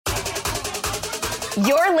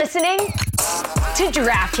You're listening to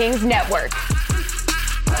DraftKings Network.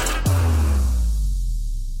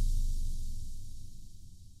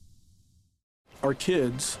 Our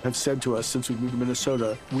kids have said to us since we moved to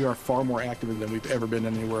Minnesota, we are far more active than we've ever been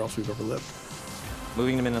anywhere else we've ever lived.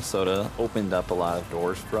 Moving to Minnesota opened up a lot of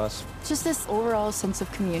doors for us. Just this overall sense of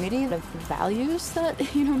community, of values that,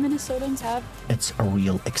 Minnesotans have. It's a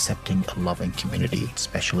real accepting and loving community,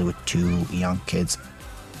 especially with 2 young kids.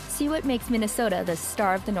 See what makes Minnesota the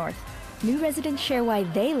star of the North. New residents share why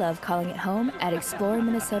they love calling it home at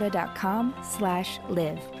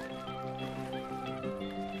exploreminnesota.com/live.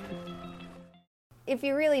 If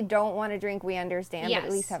you really don't want to drink, we understand, Yes. but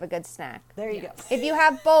at least have a good snack. There you go. If you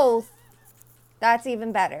have both, that's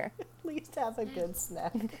even better. At least have a good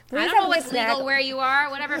snack. I don't know what's legal where you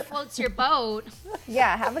are, whatever floats your boat.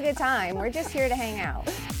 Yeah, have a good time. We're just here to hang out.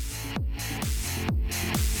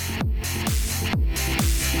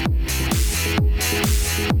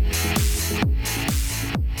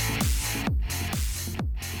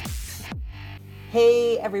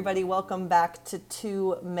 Hey everybody, welcome back to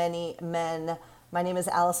Too Many Men. My name is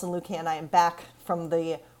Allison Lucan. I am back from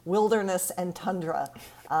the wilderness and tundra,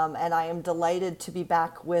 and I am delighted to be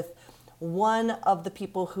back with one of the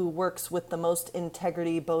people who works with the most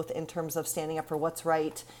integrity, both in terms of standing up for what's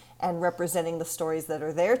right and representing the stories that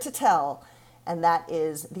are there to tell, and that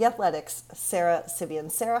is The Athletic's Sara Civian.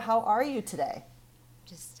 Sara, how are you today?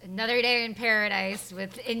 Just another day in paradise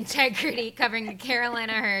with integrity, covering the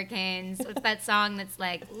Carolina Hurricanes with that song that's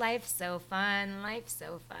like, life's so fun, life's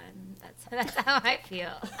so fun. That's how I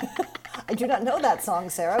feel. I do not know that song,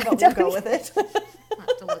 Sara, but we'll go with it. I'll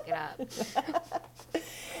have to look it up.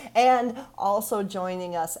 And also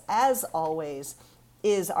joining us, as always,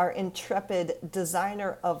 is our intrepid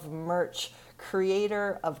designer of merch,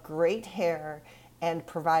 creator of great hair, and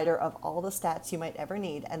provider of all the stats you might ever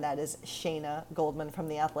need, and that is Shayna Goldman from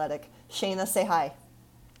The Athletic. Shayna, say hi.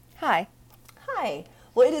 Hi. Hi.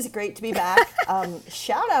 Well, it is great to be back.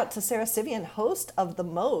 Shout out to Sara Civian, host of The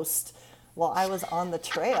Most, while I was on the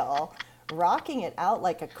trail, rocking it out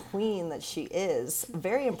like a queen that she is.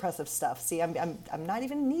 Very impressive stuff. See, I'm not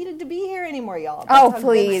even needed to be here anymore, y'all. That's Oh, how good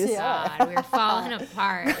please. she are. God, we're falling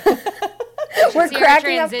apart. We're See our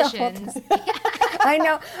cracking up the whole transitions. I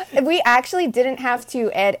know. We actually didn't have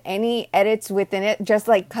to add any edits within it, just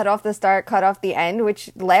like cut off the start, cut off the end,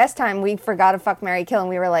 which last time we forgot to fuck, marry, kill, and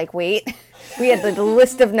we were like, wait, we had the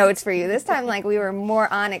list of notes for you. This time, like, we were more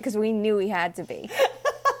on it because we knew we had to be.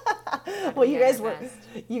 Well, you guys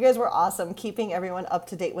were awesome, keeping everyone up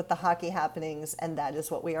to date with the hockey happenings, and that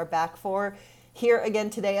is what we are back for. Here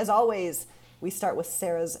again today, as always, we start with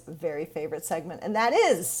Sara's very favorite segment, and that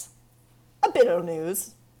is a bit of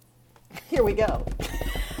news. Here we go.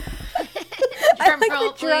 Drum Like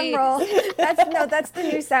roll, the drum please. roll. That's the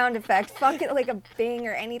new sound effect. Fuck it like a bing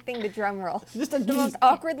or anything to drum roll. Just the most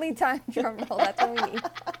awkwardly timed drum roll. That's what we need.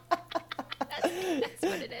 That's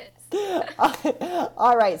what it is.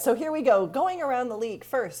 All right, so here we go. Going around the league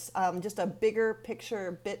first, just a bigger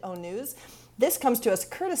picture bit of news. This comes to us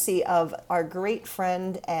courtesy of our great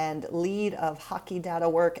friend and lead of hockey data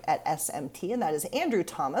work at SMT, and that is Andrew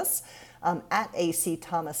Thomas, at AC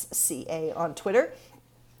Thomas CA on Twitter.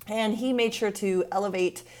 And he made sure to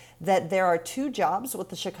elevate that there are 2 jobs with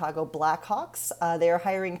the Chicago Blackhawks. They are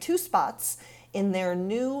hiring 2 spots in their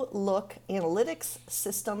new look analytics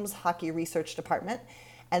systems hockey research department.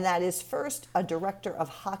 And that is first a director of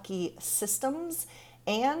hockey systems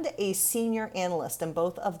and a senior analyst. And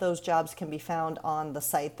both of those jobs can be found on the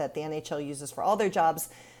site that the NHL uses for all their jobs.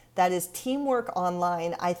 That is Teamwork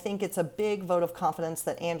Online. I think it's a big vote of confidence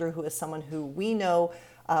that Andrew, who is someone who we know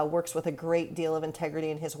works with a great deal of integrity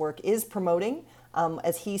in his work, is promoting,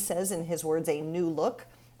 as he says in his words, a new look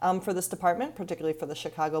for this department, particularly for the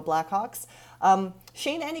Chicago Blackhawks.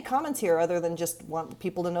 Shane, any comments here other than just want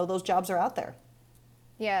people to know those jobs are out there?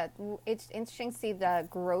 Yeah, it's interesting to see the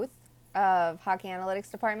growth of hockey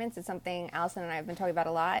analytics departments. It's something Allison and I have been talking about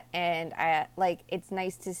a lot, and it's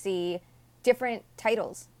nice to see different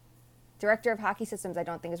titles. Director of hockey systems, I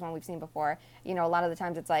don't think is one we've seen before. A lot of the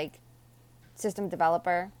times it's like system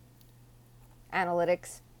developer,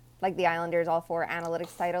 analytics, like the Islanders, all 4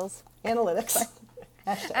 analytics titles. Analytics.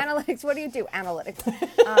 Analytics, what do you do? Analytics.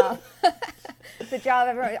 The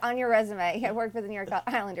job on your resume. I work for the New York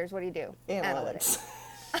Islanders. What do you do? Analytics.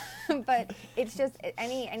 But it's just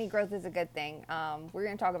any growth is a good thing. We're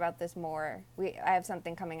going to talk about this more. I have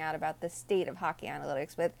something coming out about the state of hockey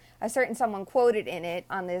analytics with a certain someone quoted in it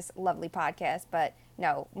on this lovely podcast. But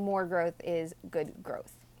no, more growth is good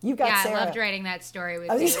growth. You got Yeah, Sarah. I loved writing that story with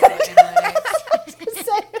I was you. gonna about analytics. I was gonna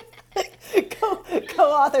say,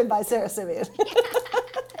 co-authored by Sara Civian.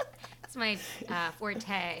 That's my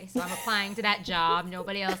forte. So I'm applying to that job.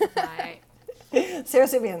 Nobody else applied. Sarah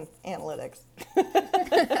Simeon, analytics.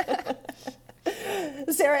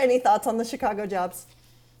 Sarah, any thoughts on the Chicago jobs?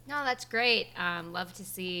 No, that's great. Love to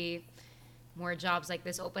see more jobs like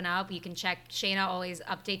this open up. You can check, Shayna always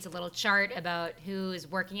updates a little chart about who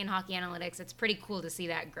is working in hockey analytics. It's pretty cool to see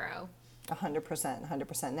that grow.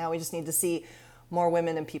 100%. Now we just need to see more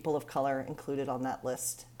women and people of color included on that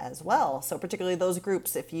list as well. So particularly those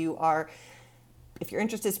groups, if your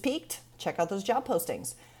interest is piqued, check out those job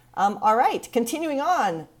postings. All right, continuing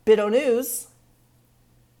on, Bit-O News.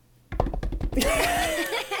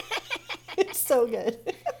 It's so good.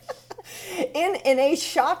 In a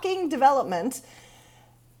shocking development,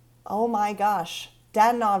 oh my gosh,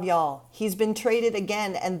 Dadonov, y'all, he's been traded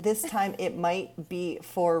again, and this time it might be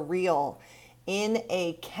for real. In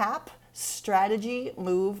a cap strategy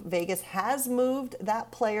move, Vegas has moved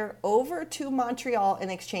that player over to Montreal in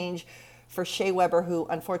exchange for Shea Weber, who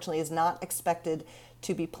unfortunately is not expected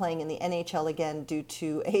to be playing in the NHL again due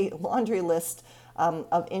to a laundry list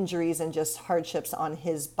of injuries and just hardships on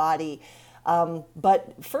his body.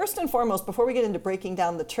 But first and foremost, before we get into breaking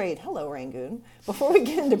down the trade, hello Rangoon, before we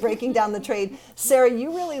get into breaking down the trade, Sarah,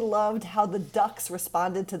 you really loved how the Ducks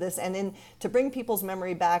responded to this. And to bring people's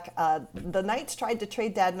memory back, the Knights tried to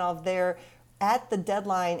trade Dadonov there at the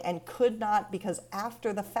deadline and could not, because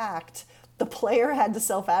after the fact, the player had to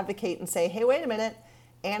self-advocate and say, hey, wait a minute,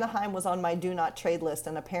 Anaheim was on my do not trade list,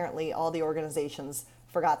 and apparently all the organizations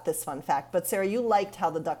forgot this fun fact. But Sarah, you liked how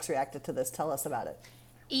the Ducks reacted to this. Tell us about it.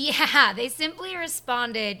 Yeah, they simply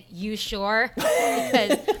responded, you sure?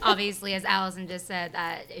 Because obviously, as Allison just said,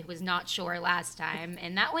 that it was not sure last time.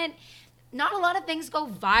 And that went, not a lot of things go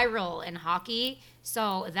viral in hockey.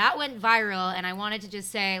 So that went viral. And I wanted to just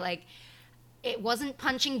say, like, it wasn't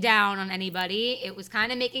punching down on anybody. It was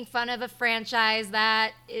kind of making fun of a franchise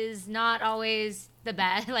that is not always the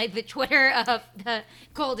best, like the Twitter of the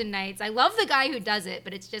Golden Knights. I love the guy who does it,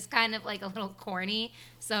 but it's just kind of like a little corny.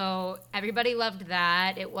 So everybody loved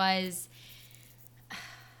that. It was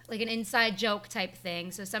like an inside joke type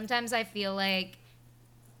thing. So sometimes I feel like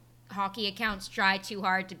hockey accounts try too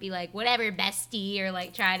hard to be like, whatever, bestie, or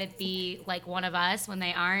like try to be like one of us when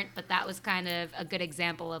they aren't. But that was kind of a good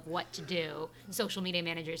example of what to do. Social media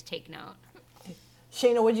managers take note.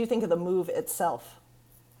 Shayna, what did you think of the move itself?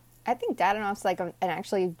 I think Dadonov's like an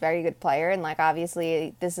actually very good player, and like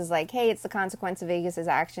obviously this is like, hey, it's the consequence of Vegas's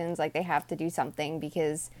actions. Like they have to do something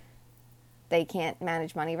because they can't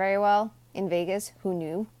manage money very well in Vegas. Who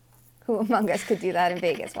knew? Who among us could do that in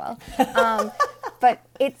Vegas well? But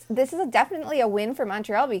this is definitely a win for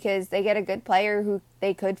Montreal because they get a good player who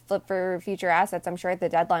they could flip for future assets. I'm sure at the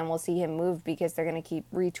deadline we'll see him move because they're going to keep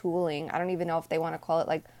retooling. I don't even know if they want to call it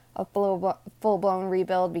like a full-blown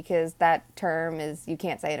rebuild because that term is, you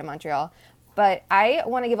can't say it in Montreal. But I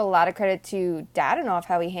want to give a lot of credit to Dadonov,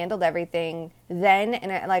 how he handled everything then.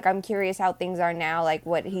 And like, I'm curious how things are now, like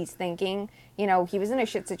what he's thinking. You know, he was in a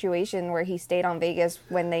shit situation where he stayed on Vegas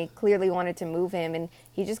when they clearly wanted to move him, and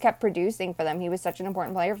he just kept producing for them. He was such an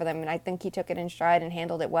important player for them, and I think he took it in stride and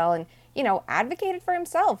handled it well and, you know, advocated for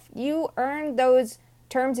himself. You earned those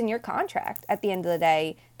terms in your contract at the end of the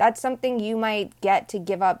day. That's something you might get to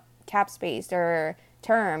give up cap space or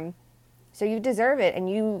term. So you deserve it, and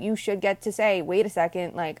you should get to say, wait a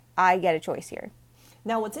second, like, I get a choice here.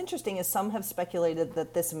 Now, what's interesting is some have speculated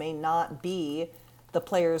that this may not be the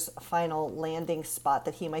player's final landing spot,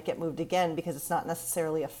 that he might get moved again because it's not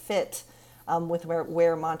necessarily a fit with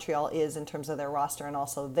where Montreal is in terms of their roster and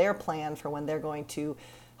also their plan for when they're going to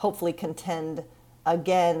hopefully contend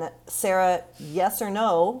again. Sarah, yes or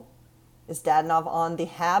no, is Dadonov on the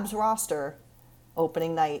Habs roster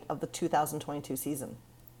opening night of the 2022 season?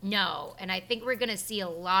 No, and I think we're going to see a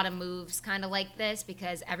lot of moves kind of like this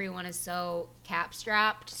because everyone is so cap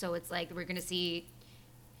strapped. So it's like we're going to see,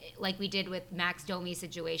 like we did with Max Domi's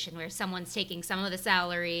situation, where someone's taking some of the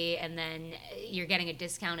salary and then you're getting a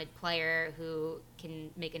discounted player who can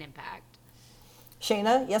make an impact.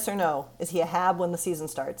 Shayna, yes or no? Is he a Hab when the season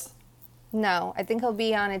starts? No, I think he'll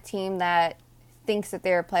be on a team that thinks that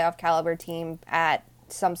they're a playoff caliber team at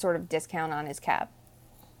some sort of discount on his cap.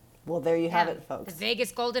 Well, there you have it, folks. The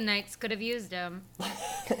Vegas Golden Knights could have used him.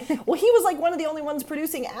 Well, he was like one of the only ones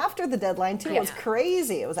producing after the deadline, too. Yeah. It was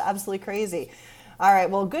crazy. It was absolutely crazy. All right,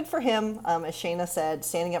 well, good for him, as Shayna said,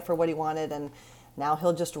 standing up for what he wanted, and now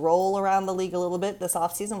he'll just roll around the league a little bit this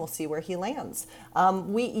offseason. We'll see where he lands.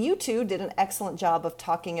 You two did an excellent job of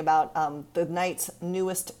talking about the Knights'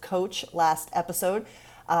 newest coach last episode.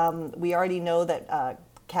 We already know that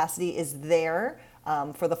Cassidy is there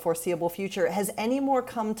for the foreseeable future. Has any more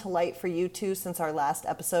come to light for you two since our last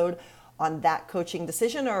episode on that coaching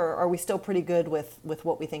decision, or are we still pretty good with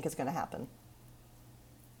what we think is going to happen?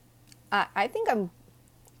 I think I'm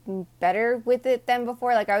better with it than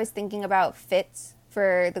before. Like, I was thinking about fits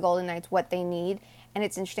for the Golden Knights, what they need. And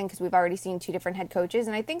it's interesting because we've already seen 2 different head coaches.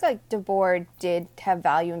 And I think, like, DeBoer did have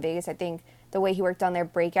value in Vegas. I think the way he worked on their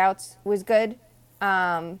breakouts was good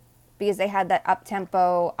because they had that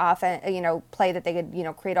up-tempo offense, play that they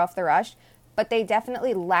could, create off the rush. But they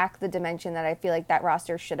definitely lack the dimension that I feel like that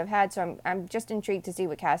roster should have had. So I'm just intrigued to see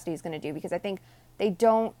what Cassidy's going to do, because I think they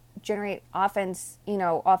don't generate offense,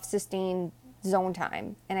 off sustained zone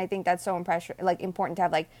time. And I think that's so important to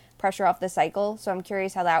have, like, pressure off the cycle. So I'm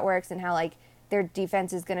curious how that works and how, like, their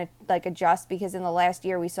defense is going to, like, adjust, because in the last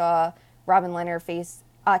year we saw Robin Leonard face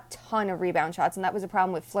a ton of rebound shots, and that was a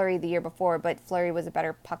problem with Fleury the year before, but Fleury was a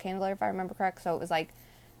better puck handler, if I remember correct. So it was like,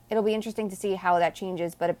 it'll be interesting to see how that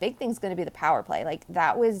changes, but a big thing's going to be the power play. Like,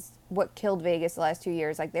 that was what killed Vegas the last 2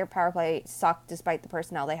 years. Like, their power play sucked despite the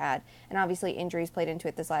personnel they had, and obviously injuries played into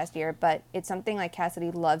it this last year, but it's something like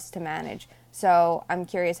Cassidy loves to manage. So I'm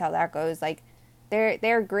curious how that goes. Like,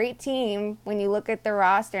 they're a great team when you look at the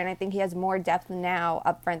roster, and I think he has more depth now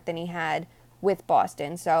up front than he had with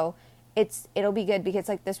Boston. So it'll be good, because,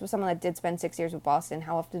 like, this was someone that did spend 6 years with Boston.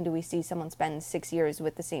 How often do we see someone spend 6 years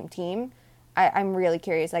with the same team? I'm really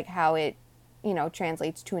curious, like, how it,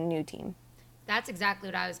 translates to a new team. That's exactly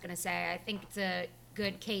what I was going to say. I think it's a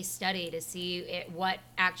good case study to see what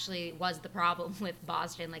actually was the problem with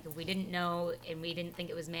Boston. Like, if we didn't know and we didn't think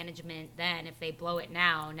it was management then, if they blow it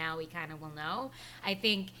now we kind of will know. I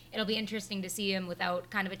think it'll be interesting to see him without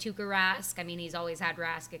kind of a Tuukka Rask. I mean, he's always had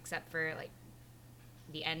Rask except for, like,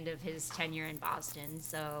 the end of his tenure in Boston.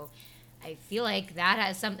 So I feel like that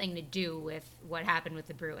has something to do with what happened with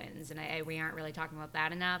the Bruins, and we aren't really talking about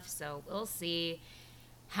that enough. So we'll see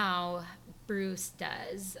how Bruce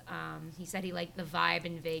does. He said he liked the vibe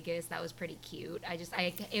in Vegas. That was pretty cute.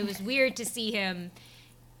 It was weird to see him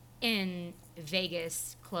in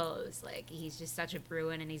Vegas clothes. Like, he's just such a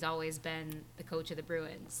Bruin, and he's always been the coach of the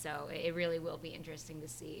Bruins. So it really will be interesting to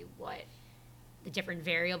see what the different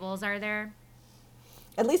variables are there.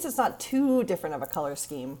 At least it's not too different of a color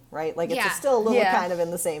scheme, right? Like, it's still a little kind of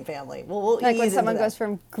in the same family. We'll like ease when someone into that. goes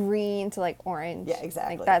from green to, like, orange. Yeah,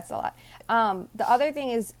 exactly. Like, that's a lot. The other thing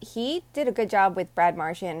is, he did a good job with Brad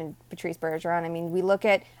Marchand and Patrice Bergeron. I mean,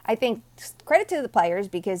 I think credit to the players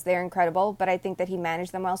because they're incredible, but I think that he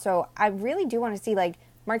managed them well. So I really do want to see, like,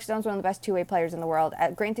 Mark Stone's one of the best two-way players in the world.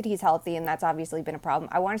 Granted, he's healthy, and that's obviously been a problem.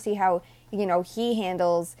 I want to see how, he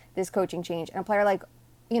handles this coaching change. And a player like,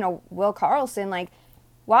 Will Karlsson, like,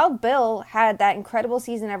 while Bill had that incredible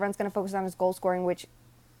season, everyone's going to focus on his goal scoring, which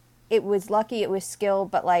it was lucky, it was skill,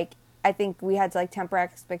 but, like, I think we had to, like, temper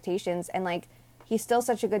expectations. And, like, he's still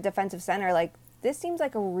such a good defensive center. Like, this seems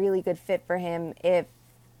like a really good fit for him if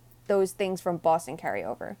those things from Boston carry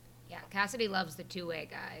over. Yeah, Cassidy loves the two-way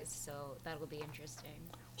guys, so that'll be interesting.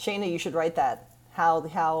 Shayna, you should write that.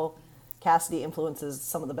 How Cassidy influences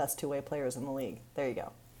some of the best two-way players in the league. There you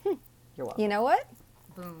go. You're welcome. You know what?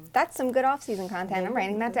 Boom. That's some good off-season content. I'm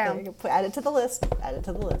writing that down. Add it to the list.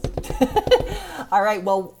 All right.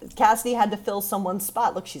 Well, Cassidy had to fill someone's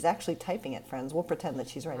spot. Look, she's actually typing it, friends. We'll pretend that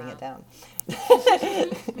she's writing it down.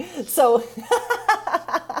 So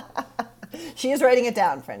she is writing it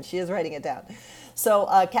down, friends. She is writing it down. So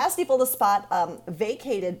Cassidy filled a spot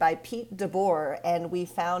vacated by Pete DeBoer, and we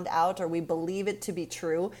found out, or we believe it to be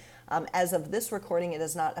true. As of this recording, it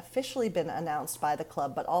has not officially been announced by the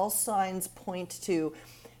club, but all signs point to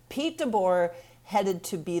Pete DeBoer headed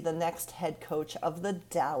to be the next head coach of the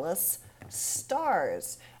Dallas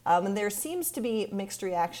Stars. And there seems to be mixed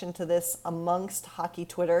reaction to this amongst hockey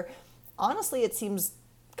Twitter. Honestly, it seems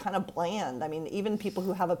kind of bland. I mean, even people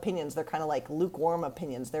who have opinions, they're kind of like lukewarm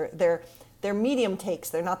opinions. They're medium takes.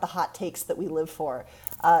 They're not the hot takes that we live for.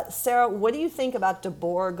 Sarah, what do you think about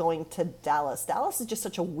DeBoer going to Dallas? Dallas is just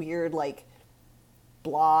such a weird, like,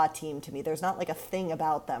 blah team to me. There's not like a thing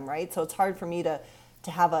about them, right? So it's hard for me to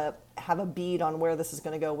have a bead on where this is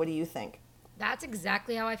going to go. What do you think? That's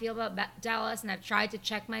exactly how I feel about Dallas, and I've tried to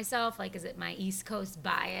check myself. Like, is it my East Coast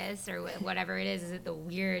bias or whatever it is? Is it the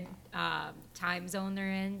weird time zone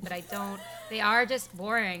they're in? But I don't. They are just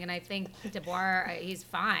boring, and I think DeBoer, he's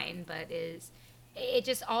fine, but it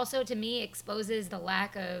just also, to me, exposes the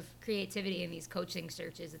lack of creativity in these coaching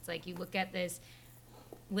searches. It's like you look at this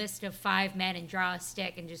list of 5 men and draw a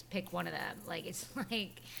stick and just pick one of them. Like, it's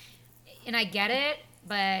like, and I get it,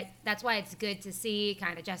 but that's why it's good to see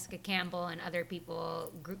kind of Jessica Campbell and other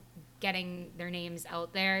people getting their names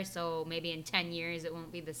out there. So maybe in 10 years, it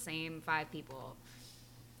won't be the same 5 people.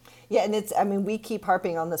 Yeah, and we keep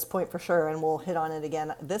harping on this point for sure, and we'll hit on it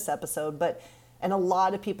again this episode, but And a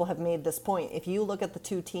lot of people have made this point. If you look at the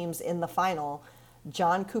two teams in the final,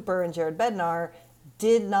 John Cooper and Jared Bednar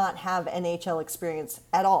did not have NHL experience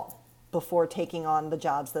at all before taking on the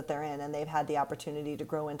jobs that they're in, and they've had the opportunity to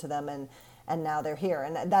grow into them, and now they're here.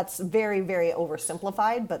 And that's very, very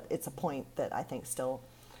oversimplified, but it's a point that I think still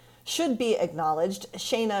should be acknowledged.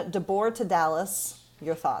 Shayna, DeBoer to Dallas,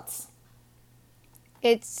 your thoughts?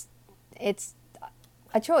 It's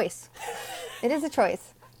a choice. It is a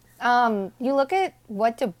choice. You look at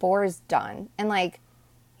what DeBoer's done, and like,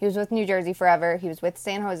 he was with New Jersey forever, he was with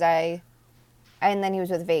San Jose, and then he was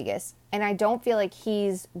with Vegas. And I don't feel like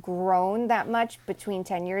he's grown that much between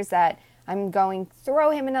 10 years that I'm going to throw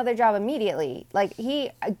him another job immediately. Like,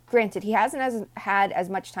 granted, he hasn't had as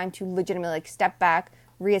much time to legitimately like step back,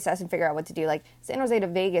 reassess, and figure out what to do. Like, San Jose to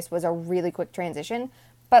Vegas was a really quick transition,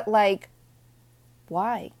 but like,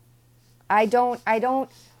 why? I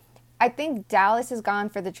think Dallas has gone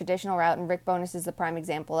for the traditional route, and Rick Bowness is the prime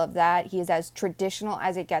example of that. He is as traditional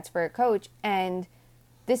as it gets for a coach, and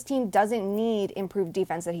this team doesn't need improved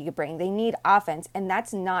defense that he could bring. They need offense, and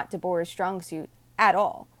that's not DeBoer's strong suit at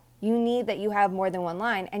all. You need that you have more than one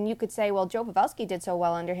line, and you could say, well, Joe Pavelski did so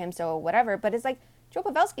well under him, so whatever, but it's like, Joe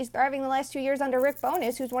Pavelski's thriving the last 2 years under Rick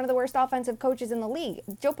Bowness, who's one of the worst offensive coaches in the league.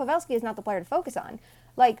 Joe Pavelski is not the player to focus on.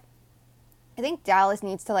 Like, I think Dallas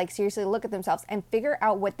needs to like seriously look at themselves and figure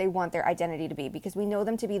out what they want their identity to be, because we know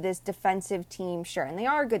them to be this defensive team, sure, and they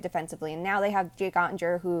are good defensively, and now they have Jake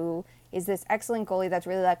Ottinger, who is this excellent goalie that's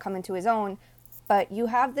really like come into his own, but you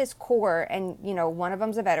have this core, and you know, one of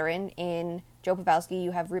them's a veteran in Joe Pavelski,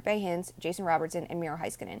 you have Rupe Hintz, Jason Robertson, and Miro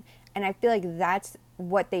Heiskanen, and I feel like that's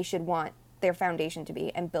what they should want their foundation to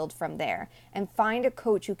be and build from there, and find a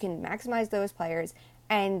coach who can maximize those players.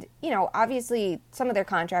 And you know, obviously some of their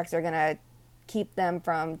contracts are gonna keep them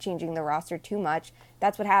from changing the roster too much.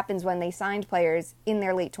 That's what happens when they signed players in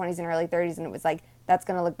their late 20s and early 30s, and it was like, that's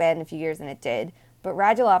going to look bad in a few years, and it did. But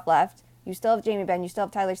Radulov left. You still have Jamie Benn. You still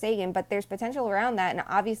have Tyler Seguin, but there's potential around that, and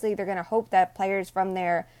obviously they're going to hope that players from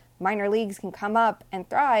their minor leagues can come up and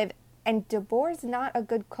thrive, and DeBoer's not a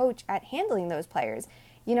good coach at handling those players.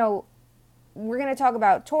 You know, we're going to talk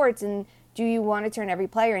about torts, and do you want to turn every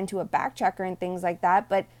player into a back checker and things like that,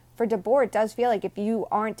 but for DeBoer, it does feel like if you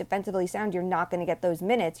aren't defensively sound, you're not going to get those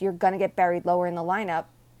minutes. You're going to get buried lower in the lineup.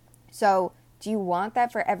 So do you want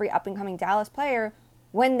that for every up-and-coming Dallas player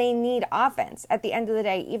when they need offense? At the end of the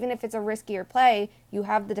day, even if it's a riskier play, you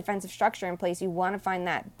have the defensive structure in place. You want to find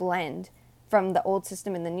that blend from the old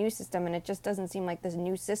system and the new system, and it just doesn't seem like this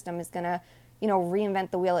new system is going to, you know,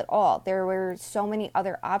 reinvent the wheel at all. There were so many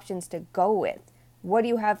other options to go with. What do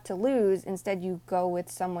you have to lose? Instead, you go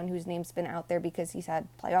with someone whose name's been out there because he's had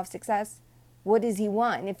playoff success. What does he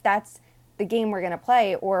want? And if that's the game we're going to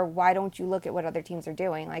play, or why don't you look at what other teams are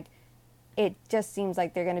doing? Like, it just seems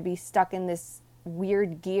like they're going to be stuck in this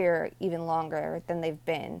weird gear even longer than they've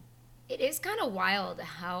been. It is kind of wild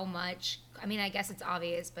how much, I mean, I guess it's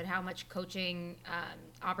obvious, but how much coaching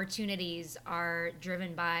opportunities are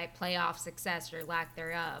driven by playoff success or lack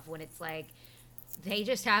thereof, when it's like, they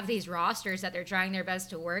just have these rosters that they're trying their best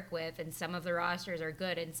to work with, and some of the rosters are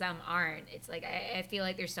good and some aren't. It's like, I feel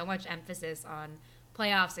like there's so much emphasis on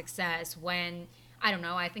playoff success when, I don't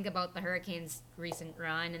know, I think about the Hurricanes' recent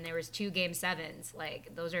run, and there was 2 Game 7s.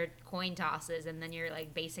 Like, those are coin tosses, and then you're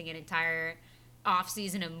like basing an entire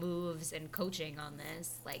offseason of moves and coaching on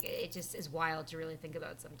this. Like, it just is wild to really think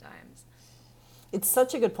about sometimes. It's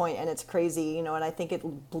such a good point, and it's crazy, you know, and I think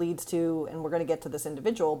it bleeds to, and we're going to get to this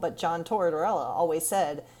individual, but John Tortorella always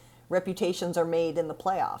said reputations are made in the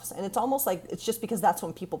playoffs. And it's almost like it's just because that's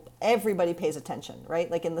when everybody pays attention,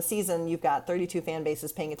 right? Like in the season, you've got 32 fan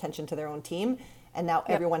bases paying attention to their own team, and now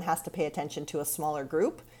everyone has to pay attention to a smaller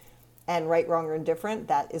group. And right, wrong, or indifferent,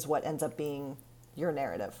 that is what ends up being your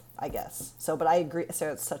narrative, I guess. So, but I agree,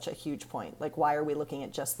 Sarah, it's such a huge point. Like, why are we looking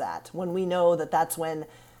at just that? When we know that that's when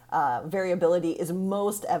variability is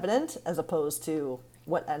most evident, as opposed to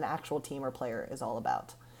what an actual team or player is all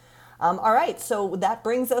about. All right, so that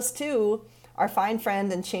brings us to our fine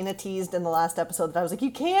friend, and Shayna teased in the last episode that I was like,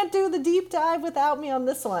 you can't do the deep dive without me on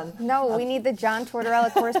this one. No, we need the John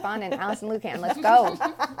Tortorella correspondent, Allison Lucan. Let's go.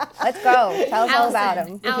 Let's go. Tell us all about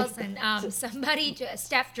him. Allison, somebody,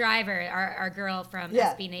 Steph Driver, our girl from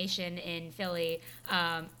SB Nation in Philly,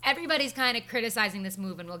 everybody's kind of criticizing this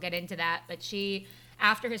move, and we'll get into that, but she,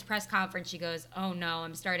 after his press conference, she goes, oh no,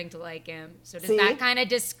 I'm starting to like him. So does that kind of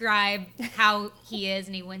describe how he is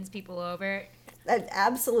and he wins people over?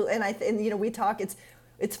 Absolutely. And you know, we talk,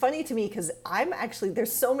 it's funny to me because I'm actually,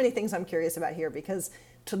 there's so many things I'm curious about here, because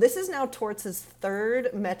this is now Torts'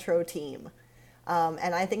 third Metro team.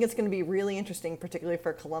 And I think it's going to be really interesting, particularly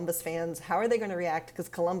for Columbus fans. How are they going to react? Because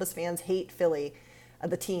Columbus fans hate Philly,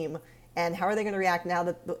 the team. And how are they going to react now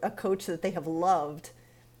that a coach that they have loved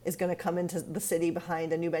is going to come into the city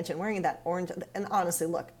behind a new bench and wearing that orange? And honestly,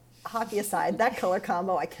 look, hockey aside, that color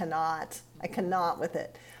combo, I cannot with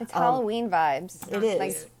it. It's Halloween vibes. It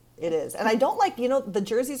is. It is. And I don't like, the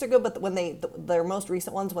jerseys are good, but when their most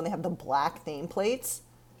recent ones, when they have the black nameplates.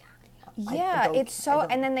 Yeah,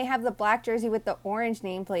 and then they have the black jersey with the orange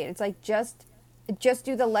nameplate. It's like, just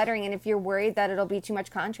do the lettering. And if you're worried that it'll be too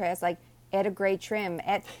much contrast, like add a gray trim.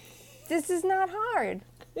 This is not hard.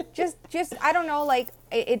 Just I don't know, like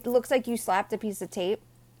it looks like you slapped a piece of tape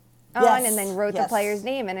on and then wrote the player's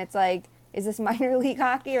name. And it's like, is this minor league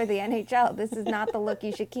hockey or the NHL? This is not the look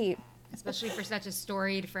you should keep. Especially for such a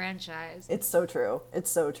storied franchise. It's so true.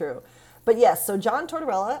 It's so true. But yes, so John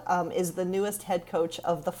Tortorella is the newest head coach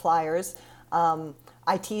of the Flyers.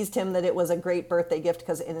 I teased him that it was a great birthday gift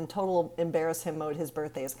because in total embarrass him mode, his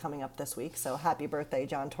birthday is coming up this week. So happy birthday,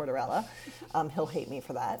 John Tortorella. He'll hate me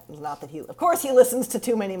for that. Not that of course he listens to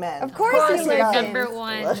Too Many Men. Of course he listens. Number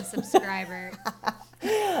one subscriber.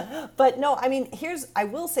 But no, I mean, I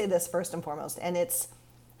will say this first and foremost, and it's,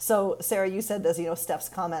 so Sarah, you said this, Steph's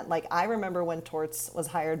comment, like I remember when Torts was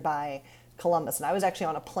hired by Columbus, and I was actually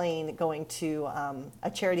on a plane going to a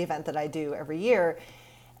charity event that I do every year,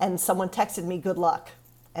 and someone texted me good luck,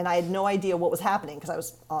 and I had no idea what was happening because I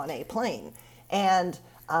was on a plane, and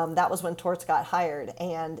that was when Torts got hired,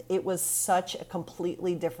 and it was such a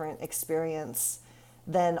completely different experience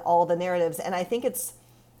than all the narratives, and I think it's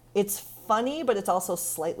funny, but it's also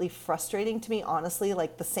slightly frustrating to me, honestly.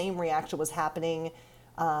 Like the same reaction was happening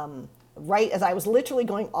right as I was literally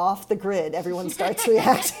going off the grid. Everyone starts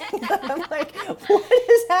reacting. I'm like, what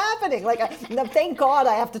is happening? Like, thank God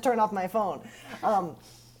I have to turn off my phone.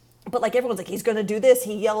 But like everyone's like, he's going to do this.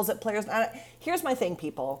 He yells at players. Here's my thing,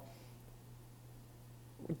 people.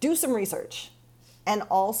 Do some research. And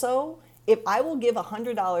also, if I will give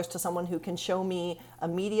 $100 to someone who can show me a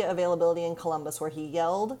media availability in Columbus where he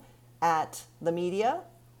yelled at the media,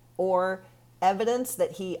 or evidence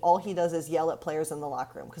that all he does is yell at players in the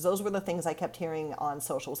locker room, because those were the things I kept hearing on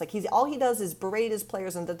socials. Like all he does is berate his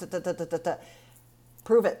players and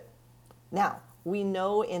prove it. Now, we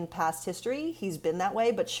know in past history he's been that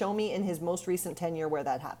way, but show me in his most recent tenure where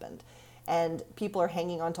that happened. And people are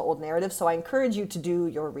hanging on to old narratives, so I encourage you to do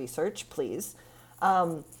your research, please.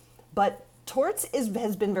 But Torts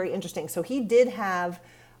has been very interesting. So he did have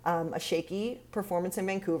a shaky performance in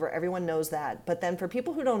Vancouver. Everyone knows that. But then for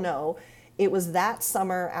people who don't know, it was that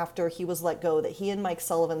summer after he was let go that he and Mike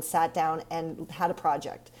Sullivan sat down and had a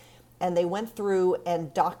project. And they went through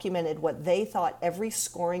and documented what they thought every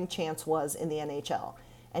scoring chance was in the NHL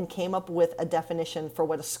and came up with a definition for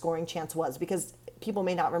what a scoring chance was. Because people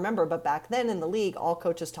may not remember, but back then in the league, all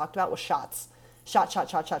coaches talked about was shots.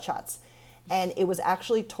 Shots. And it was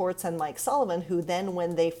actually Torts and Mike Sullivan who then,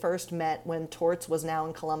 when they first met, when Torts was now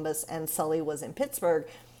in Columbus and Sully was in Pittsburgh,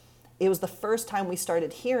 it was the first time we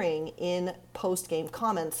started hearing in post-game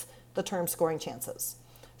comments the term scoring chances.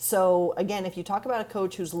 So again, if you talk about a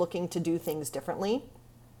coach who's looking to do things differently,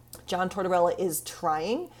 John Tortorella is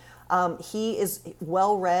trying. He is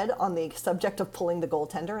well read on the subject of pulling the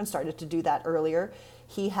goaltender and started to do that earlier.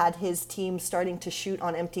 He had his team starting to shoot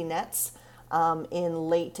on empty nets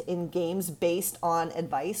in games based on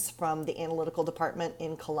advice from the analytical department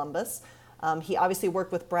in Columbus. He obviously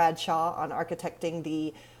worked with Brad Shaw on architecting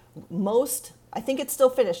the most, I think it's still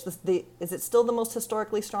finished. Is it still the most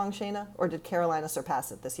historically strong, Shayna? Or did Carolina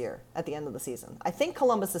surpass it this year at the end of the season? I think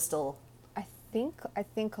Columbus is still. I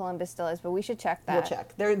think Columbus still is, but we should check that. We'll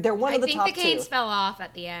check. They're one of the top two. I think the Canes fell off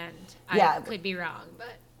at the end. Yeah. I could be wrong,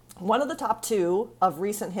 but. One of the top two of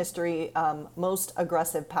recent history, most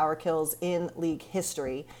aggressive power kills in league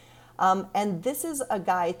history. And this is a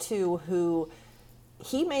guy, too, who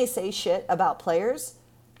he may say shit about players,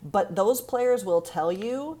 but those players will tell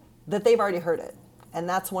you that they've already heard it. And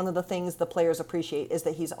that's one of the things the players appreciate, is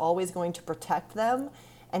that he's always going to protect them,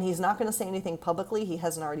 and he's not going to say anything publicly he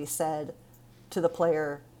hasn't already said to the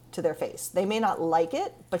player to their face. They may not like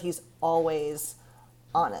it, but he's always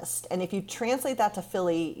honest. And if you translate that to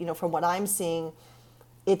Philly, from what I'm seeing,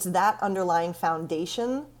 it's that underlying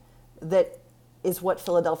foundation that is what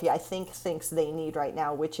Philadelphia, I think, thinks they need right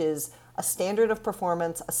now, which is a standard of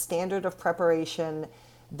performance, a standard of preparation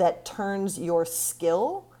that turns your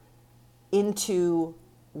skill into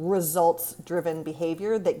results-driven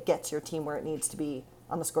behavior that gets your team where it needs to be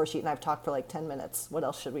on the score sheet. And I've talked for like 10 minutes. What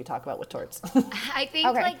else should we talk about with Torts? I think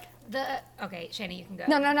Okay. Okay, Shana, you can go.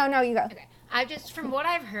 No, you go. Okay. From what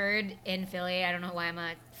I've heard in Philly, I don't know why I'm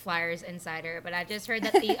a Flyers insider, but I've just heard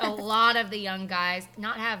that a lot of the young guys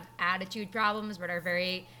not have attitude problems, but are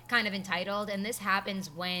very kind of entitled. And this happens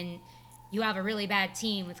when you have a really bad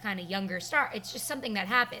team with kind of younger star. It's just something that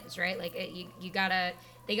happens, right? Like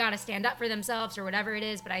they gotta stand up for themselves or whatever it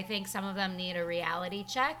is. But I think some of them need a reality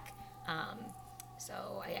check.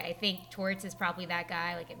 So I think Torts is probably that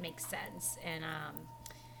guy. Like, it makes sense. And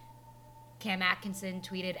Cam Atkinson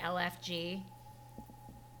tweeted LFG.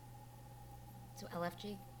 So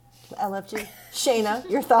LFG? LFG. Shayna,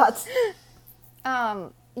 your thoughts?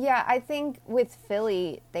 Yeah, I think with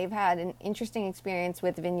Philly, they've had an interesting experience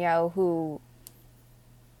with Vigneault, who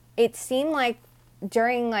it seemed like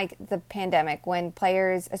during like the pandemic when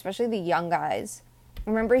players, especially the young guys, I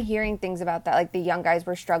remember hearing things about that, like the young guys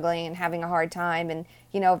were struggling and having a hard time, and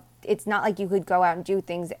it's not like you could go out and do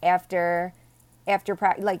things after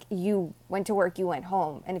practice. Like, you went to work, you went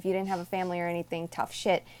home, and if you didn't have a family or anything, tough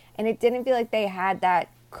shit. And it didn't feel like they had that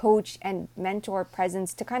coach and mentor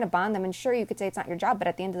presence to kind of bond them. And sure, you could say it's not your job, but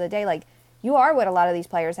at the end of the day, like, you are what a lot of these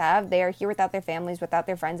players have. They are here without their families, without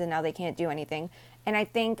their friends, and now they can't do anything. And I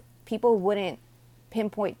think people wouldn't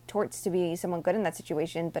pinpoint Torts to be someone good in that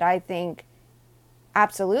situation, but I think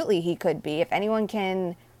absolutely he could be. If anyone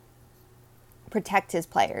can protect his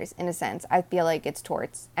players, in a sense, I feel like it's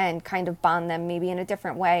Torts, and kind of bond them maybe in a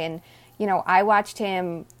different way. And, I watched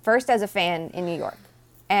him first as a fan in New York.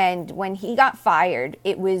 And when he got fired,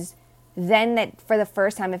 it was then that for the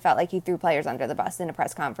first time it felt like he threw players under the bus in a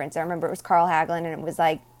press conference. I remember it was Carl Hagelin, and it was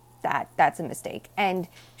like, that's a mistake. And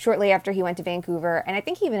shortly after, he went to Vancouver, and I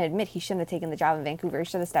think he even admitted he shouldn't have taken the job in Vancouver. He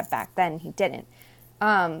should have stepped back then. He didn't.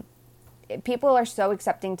 People are so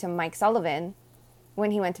accepting to Mike Sullivan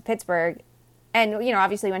when he went to Pittsburgh. And,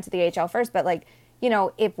 obviously he went to the AHL first, but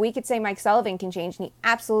if we could say Mike Sullivan can change, and he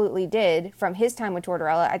absolutely did from his time with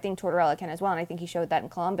Tortorella, I think Tortorella can as well, and I think he showed that in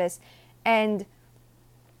Columbus. And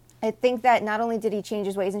I think that not only did he change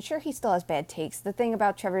his ways, and sure, he still has bad takes. The thing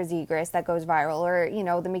about Trevor Zegras that goes viral, or,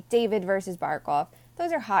 the McDavid versus Barkov,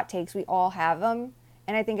 those are hot takes. We all have them.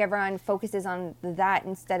 And I think everyone focuses on that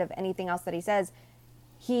instead of anything else that he says.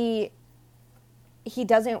 He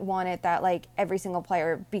doesn't want it that, like, every single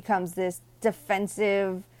player becomes this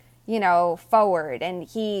defensive, forward, and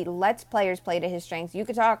he lets players play to his strengths. You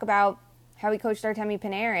could talk about how he coached Artemi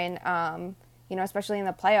Panarin, especially in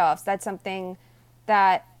the playoffs. That's something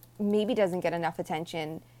that maybe doesn't get enough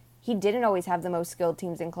attention. He didn't always have the most skilled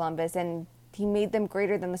teams in Columbus, and he made them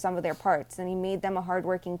greater than the sum of their parts, and he made them a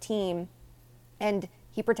hardworking team, and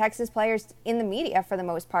he protects his players in the media for the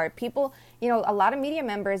most part. People, a lot of media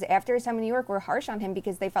members after his time in New York were harsh on him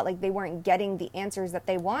because they felt like they weren't getting the answers that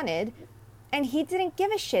they wanted. And he didn't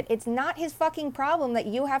give a shit. It's not his fucking problem that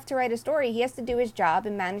you have to write a story. He has to do his job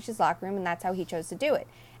and manage his locker room, and that's how he chose to do it.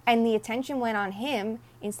 And the attention went on him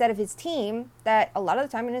instead of his team, that a lot of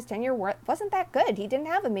the time in his tenure wasn't that good. He didn't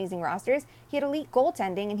have amazing rosters. He had elite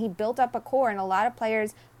goaltending, and he built up a core. And a lot of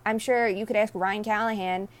players, I'm sure you could ask Ryan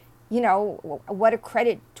Callahan, what a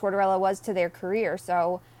credit Tortorella was to their career.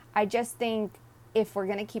 So I just think if we're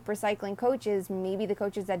going to keep recycling coaches, maybe the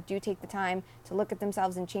coaches that do take the time to look at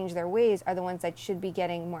themselves and change their ways are the ones that should be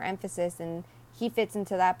getting more emphasis, and he fits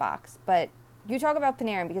into that box. But you talk about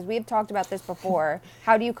Panarin, because we have talked about this before.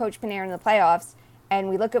 How do you coach Panarin in the playoffs? And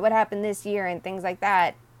we look at what happened this year and things like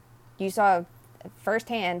that. You saw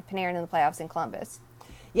firsthand Panarin in the playoffs in Columbus.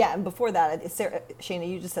 Yeah, and before that, Shayna,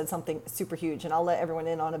 you just said something super huge, and I'll let everyone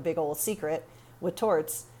in on a big old secret with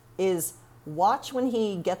Torts, is watch when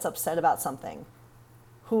he gets upset about something.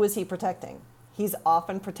 Who is he protecting? He's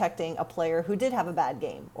often protecting a player who did have a bad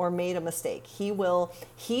game or made a mistake. He will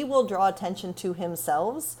draw attention to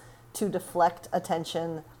himself to deflect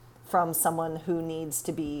attention from someone who needs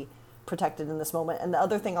to be protected in this moment. And the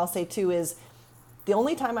other thing I'll say too is the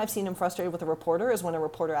only time I've seen him frustrated with a reporter is when a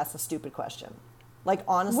reporter asks a stupid question. Like,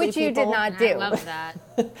 honestly, which you did not do. I love that.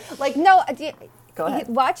 No, go ahead.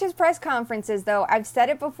 Watch his press conferences, though. I've said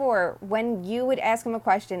it before. When you would ask him a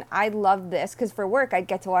question, I loved this, because for work, I'd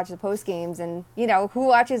get to watch the post games, and who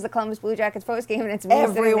watches the Columbus Blue Jackets post game? And it's me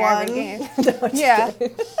sitting there every game. Yeah,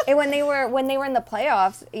 and when they were in the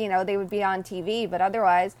playoffs, they would be on TV, but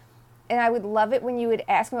otherwise. And I would love it when you would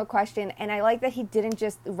ask him a question, and I like that he didn't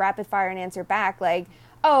just rapid fire and answer back like,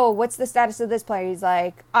 "Oh, what's the status of this player?" He's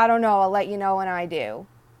like, "I don't know. I'll let you know when I do."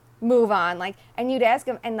 Move on. And you'd ask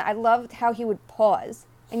him, and I loved how he would pause,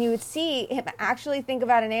 and you would see him actually think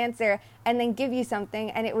about an answer and then give you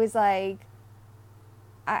something. And it was like,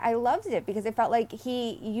 I loved it, because it felt like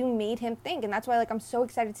you made him think. And that's why, I'm so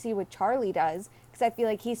excited to see what Charlie does, because I feel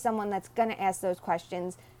like he's someone that's going to ask those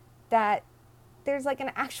questions that there's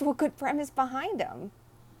an actual good premise behind them.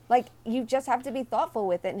 Like, you just have to be thoughtful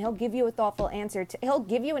with it, and he'll give you a thoughtful answer. He'll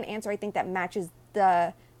give you an answer, I think, that matches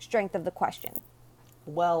the strength of the question.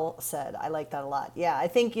 Well said. I like that a lot. Yeah, I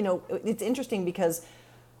think, it's interesting because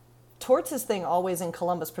Torts' thing always in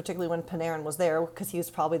Columbus, particularly when Panarin was there, because he was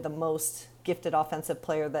probably the most gifted offensive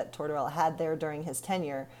player that Tortorella had there during his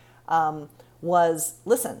tenure, was,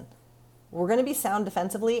 listen, we're going to be sound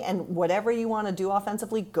defensively, and whatever you want to do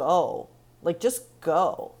offensively, go. Like, just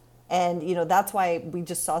go. And, that's why we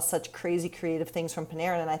just saw such crazy creative things from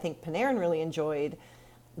Panarin, and I think Panarin really enjoyed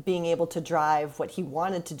being able to drive what he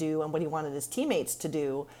wanted to do and what he wanted his teammates to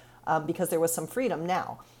do, because there was some freedom.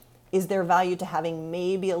 Now, is there value to having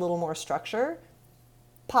maybe a little more structure?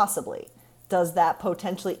 Possibly. Does that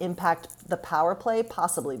potentially impact the power play?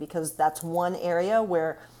 Possibly, because that's one area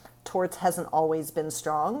where Torts hasn't always been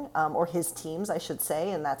strong, or his teams, I should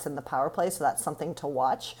say, and that's in the power play, so that's something to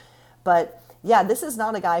watch. But yeah, this is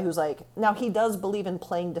not a guy who's like, now he does believe in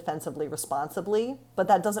playing defensively responsibly, but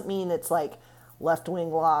that doesn't mean it's like left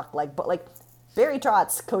wing lock, but Barry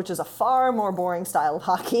Trotz coaches a far more boring style of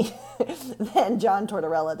hockey than John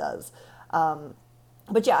Tortorella does.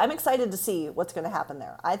 But yeah, I'm excited to see what's going to happen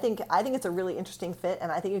there. I think it's a really interesting fit,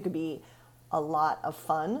 and I think it could be a lot of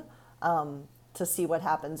fun to see what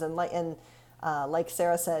happens. And like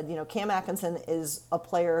Sarah said, Cam Atkinson is a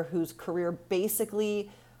player whose career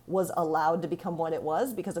basically was allowed to become what it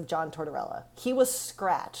was because of John Tortorella. He was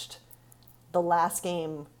scratched the last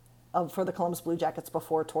game for the Columbus Blue Jackets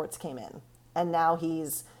before Torts came in. And now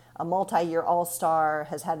he's a multi-year all-star,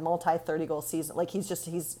 has had multi-30-goal season.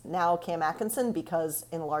 He's now Cam Atkinson because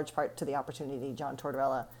in large part to the opportunity John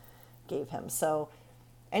Tortorella gave him. So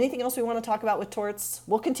anything else we want to talk about with Torts?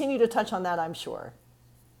 We'll continue to touch on that, I'm sure.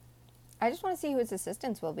 I just want to see who his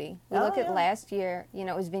assistants will be. We look at last year,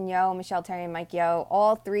 it was Vigneault, Michel Therrien, and Mike Yeo.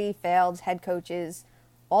 All three failed head coaches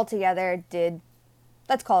all together did,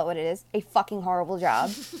 let's call it what it is, a fucking horrible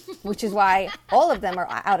job, which is why all of them are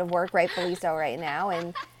out of work, rightfully so right now.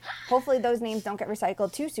 And hopefully those names don't get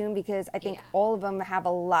recycled too soon, because I think all of them have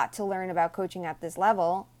a lot to learn about coaching at this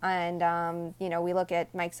level. And, we look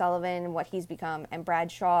at Mike Sullivan and what he's become, and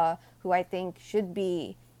Brad Shaw, who I think should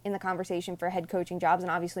be in the conversation for head coaching jobs. And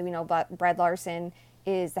obviously we know Brad Larson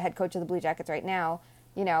is the head coach of the Blue Jackets right now.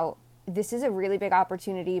 This is a really big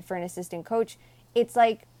opportunity for an assistant coach. It's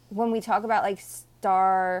like when we talk about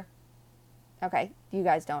star, okay, you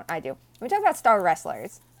guys don't, I do. When we talk about star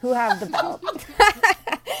wrestlers who have the belt,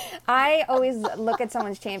 I always look at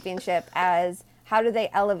someone's championship as how do they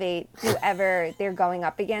elevate whoever they're going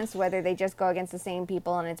up against, whether they just go against the same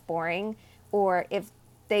people and it's boring, or if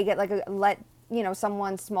they get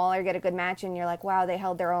someone smaller get a good match and you're like, wow, they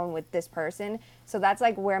held their own with this person. So that's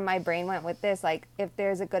where my brain went with this. If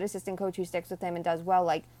there's a good assistant coach who sticks with him and does well,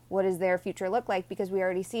 what does their future look like? Because we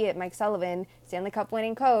already see it. Mike Sullivan, Stanley Cup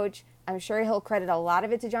winning coach, I'm sure he'll credit a lot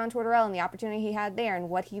of it to John Tortorella and the opportunity he had there and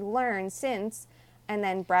what he learned since. And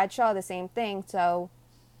then Brad Shaw, the same thing. So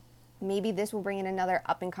maybe this will bring in another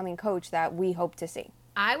up-and-coming coach that we hope to see.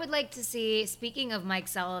 I would like to see, speaking of Mike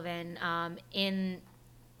Sullivan, in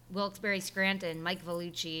Wilkes-Barre Scranton, Mike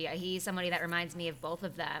Vellucci, he's somebody that reminds me of both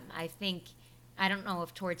of them. I don't know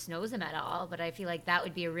if Torts knows him at all, but I feel like that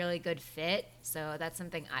would be a really good fit. So that's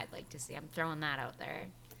something I'd like to see. I'm throwing that out there.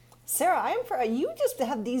 Sarah, you just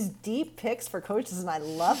have these deep picks for coaches, and I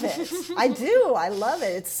love it. I do. I love it.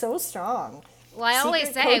 It's so strong. Well, I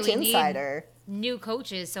always say we insider. Need new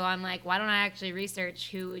coaches, so I'm like, why don't I actually research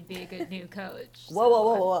who would be a good new coach?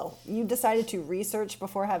 Whoa. You decided to research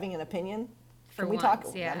before having an opinion? For Can we once,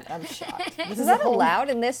 talk? yeah. I'm shocked. Is that allowed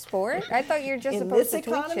in this sport? I thought you're just supposed to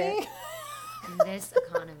tweet shit. In this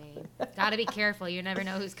economy. Gotta be careful. You never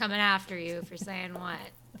know who's coming after you for saying what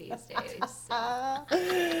these days.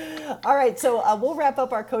 So. All right, so we'll wrap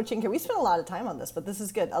up our coaching. We spent a lot of time on this, but this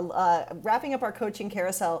is good. Wrapping up our coaching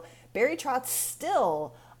carousel, Barry Trotz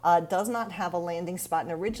still does not have a landing spot,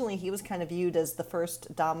 and originally he was kind of viewed as the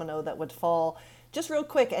first domino that would fall. Just real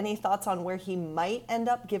quick, any thoughts on where he might end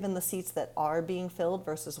up given the seats that are being filled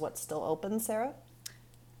versus what's still open, Sarah?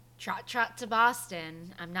 Trot to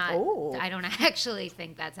Boston. I don't actually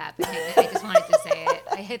think that's happening. I just wanted to say it.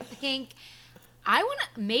 I think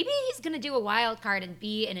maybe he's going to do a wild card and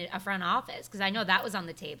be in a front office, because I know that was on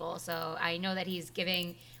the table. So I know that he's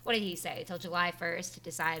giving, what did he say, till July 1st to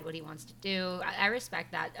decide what he wants to do. I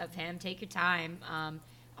respect that of him. Take your time.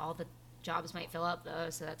 All the jobs might fill up,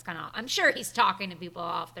 though, so that's kind of, I'm sure he's talking to people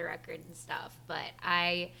off the record and stuff, but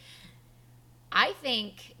I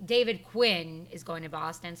think David Quinn is going to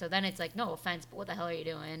Boston, so then it's like, no offense, but what the hell are you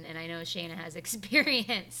doing? And I know Shayna has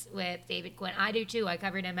experience with David Quinn. I do too. I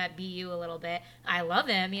covered him at BU a little bit. I love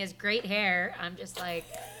him. He has great hair. I'm just like,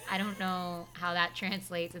 I don't know how that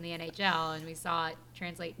translates in the NHL, and we saw it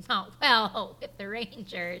translate not well with the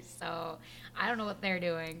Rangers. So I don't know what they're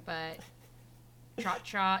doing, but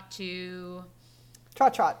trot to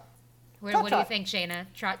Trot. What do you think, Shayna?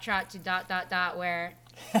 Trot to ... where?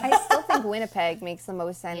 I still think Winnipeg makes the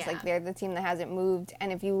most sense. Yeah. Like, they're the team that hasn't moved.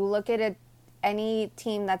 And if you look at any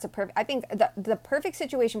team that's a perfect... I think the perfect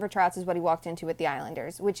situation for Trotz is what he walked into with the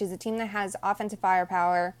Islanders, which is a team that has offensive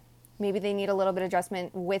firepower. Maybe they need a little bit of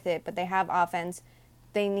adjustment with it, but they have offense.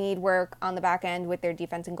 They need work on the back end with their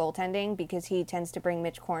defense and goaltending because he tends to bring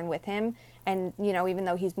Mitch Korn with him. And, you know, even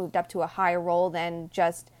though he's moved up to a higher role than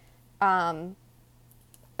just a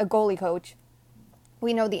goalie coach,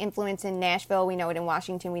 we know the influence in Nashville, we know it in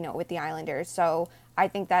Washington, we know it with the Islanders. So I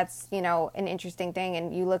think that's, you know, an interesting thing.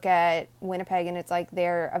 And you look at Winnipeg and it's like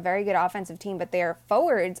they're a very good offensive team, but their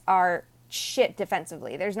forwards are shit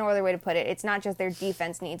defensively. There's no other way to put it. It's not just their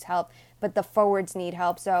defense needs help, but the forwards need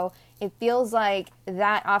help. So it feels like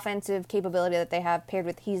that offensive capability that they have paired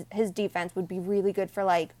with his defense would be really good for,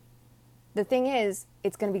 like, the thing is,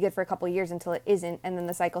 it's going to be good for a couple of years until it isn't, and then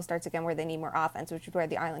the cycle starts again where they need more offense, which is where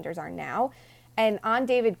the Islanders are now. And on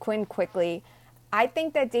David Quinn quickly, I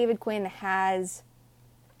think that David Quinn has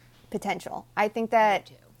potential. I think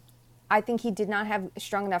he did not have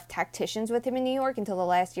strong enough tacticians with him in New York until the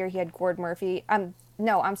last year. He had Gord Murphy. He had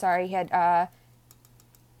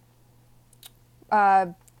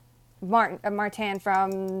Martin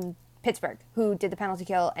from Pittsburgh, who did the penalty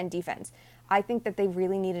kill and defense. I think that they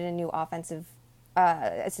really needed a new offensive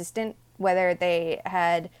assistant, whether they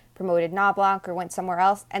had promoted Knobloch or went somewhere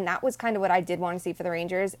else. And that was kind of what I did want to see for the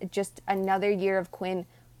Rangers. Just another year of Quinn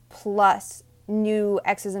plus new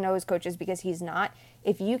X's and O's coaches, because he's not.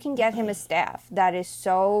 If you can get him a staff that is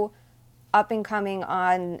so up and coming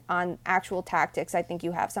on actual tactics, I think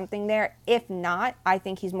you have something there. If not, I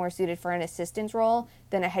think he's more suited for an assistant's role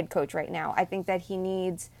than a head coach right now. I think that he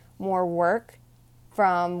needs more work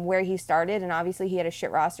from where he started, and obviously he had a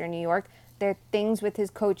shit roster in New York. There are things with his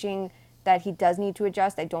coaching that he does need to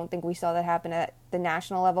adjust. I don't think we saw that happen at the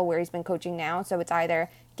national level where he's been coaching now. So it's either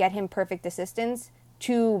get him perfect assistants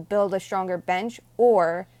to build a stronger bench,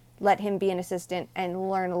 or let him be an assistant and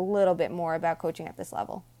learn a little bit more about coaching at this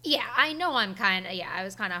level. Yeah, I know I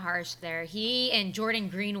was kind of harsh there. He and Jordan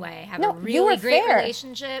Greenway have a really you were great fair.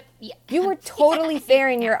 relationship. Yeah. You were totally fair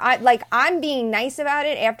in your, like, I'm being nice about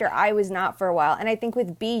it after I was not for a while. And I think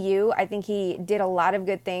with BU, I think he did a lot of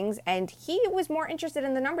good things, and he was more interested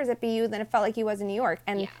in the numbers at BU than it felt like he was in New York.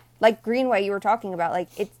 And like Greenway you were talking about, like,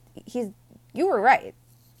 you were right.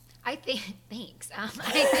 I think, thanks. I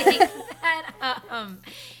think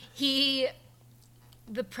that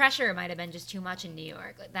the pressure might have been just too much in New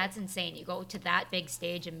York. Like, that's insane. You go to that big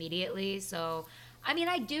stage immediately. So, I mean,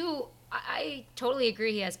 I totally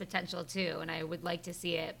agree he has potential too, and I would like to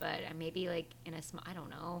see it, but maybe like in a small, I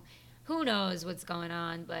don't know. Who knows what's going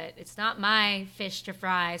on, but it's not my fish to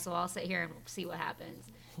fry, so I'll sit here and see what happens.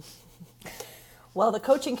 Well, the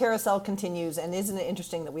coaching carousel continues, and isn't it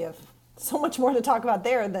interesting that we have so much more to talk about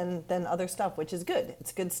there than other stuff, which is good.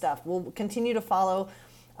 It's good stuff. We'll continue to follow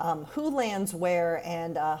who lands where,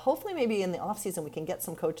 and hopefully maybe in the off season we can get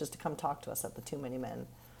some coaches to come talk to us at the Too Many Men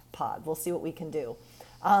pod. We'll see what we can do.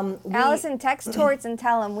 Allison, text Torts and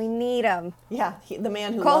tell him we need him. Yeah, the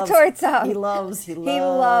man who Call loves, Torts up. He loves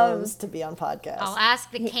to be on podcasts. I'll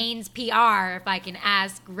ask the Canes PR if I can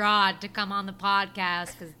ask Rod to come on the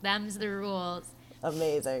podcast, because them's the rules.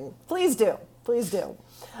 Amazing. Please do.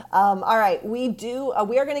 All right, we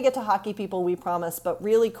are going to get to hockey, people, we promise, but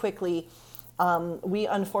really quickly, we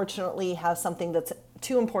unfortunately have something that's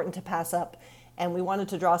too important to pass up, and we wanted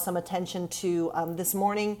to draw some attention to this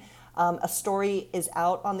morning. A story is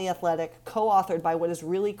out on The Athletic, co-authored by what is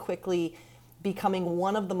really quickly becoming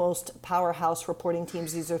one of the most powerhouse reporting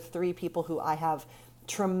teams. These are three people who I have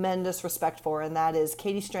tremendous respect for, and that is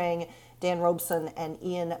Katie Strang, Dan Robeson, and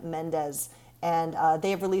Ian Mendez. And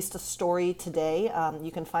they have released a story today.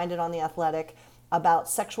 You can find it on The Athletic, about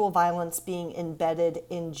sexual violence being embedded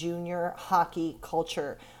in junior hockey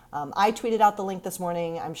culture. I tweeted out the link this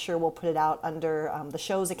morning. I'm sure we'll put it out under the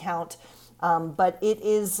show's account. But it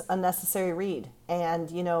is a necessary read.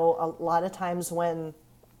 And, you know, a lot of times when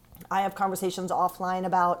I have conversations offline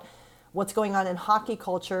about what's going on in hockey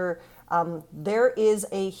culture, there is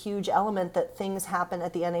a huge element that things happen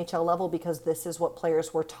at the NHL level because this is what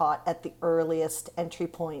players were taught at the earliest entry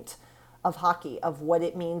point of hockey, of what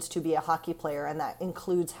it means to be a hockey player. And that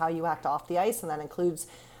includes how you act off the ice, and that includes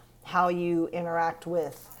how you interact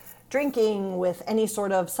with drinking, with any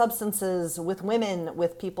sort of substances, with women,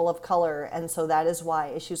 with people of color. And so that is why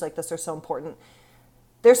issues like this are so important.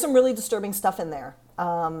 There's some really disturbing stuff in there.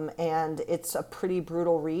 and it's a pretty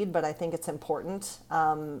brutal read, but I think it's important.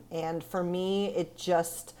 And for me, it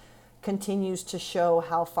just continues to show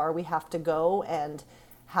how far we have to go, and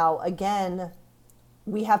how, again,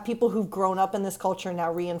 we have people who've grown up in this culture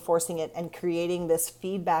now reinforcing it and creating this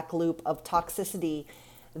feedback loop of toxicity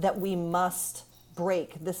that we must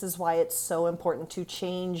break. This is why it's so important to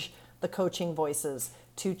change the coaching voices,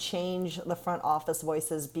 to change the front office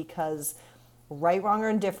voices, because right, wrong, or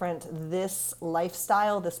indifferent, this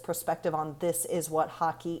lifestyle, this perspective on this is what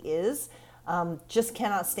hockey is, just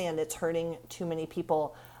cannot stand. It's hurting too many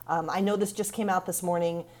people. I know this just came out this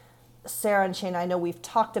morning. Sarah and Shane, I know we've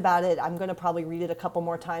talked about it. I'm going to probably read it a couple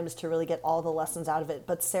more times to really get all the lessons out of it.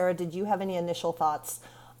 But Sarah, did you have any initial thoughts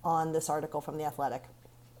on this article from The Athletic?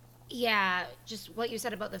 Yeah, just what you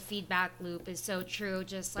said about the feedback loop is so true.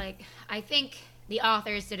 Just like, I think the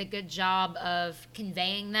authors did a good job of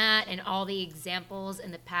conveying that, and all the examples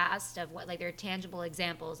in the past of what, like, they're tangible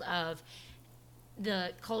examples of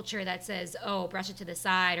the culture that says, oh, brush it to the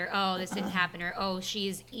side, or oh, this didn't happen, or oh,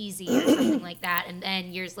 she's easy, or something like that. And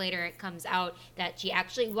then years later it comes out that she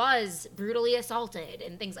actually was brutally assaulted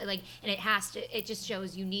and things like, and it just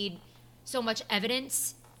shows you need so much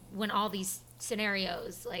evidence when all these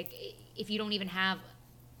scenarios, like, if you don't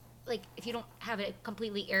have a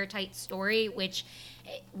completely airtight story, which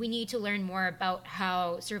we need to learn more about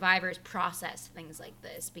how survivors process things like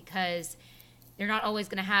this, because they're not always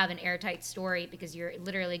going to have an airtight story, because you're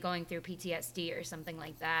literally going through PTSD or something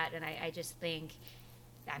like that. And I just think,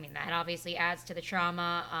 that obviously adds to the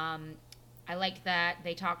trauma. I like that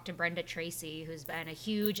they talked to Brenda Tracy, who's been a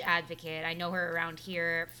huge advocate. I know her around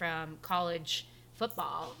here from college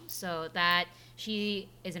football, so that she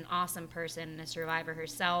is an awesome person and a survivor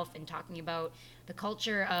herself, and talking about the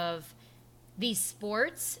culture of these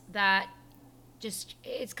sports that just,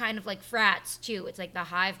 it's kind of like frats too. It's like the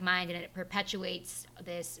hive mind, and it perpetuates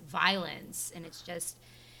this violence, and it's just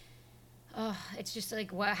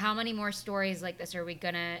like, how many more stories like this are we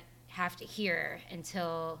gonna have to hear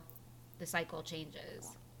until the cycle changes?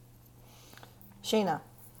 Shayna.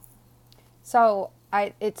 So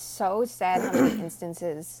it's so sad how many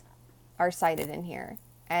instances are cited in here,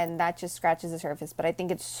 and that just scratches the surface. But I think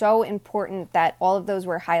it's so important that all of those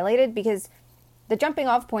were highlighted, because the jumping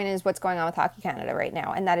off point is what's going on with Hockey Canada right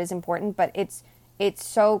now, and that is important. But it's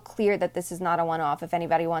so clear that this is not a one-off. If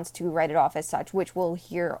anybody wants to write it off as such, which we'll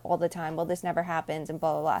hear all the time, well, this never happens and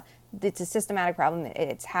blah, blah, blah. It's a systematic problem.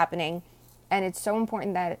 It's happening, and it's so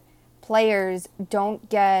important that players don't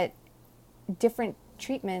get different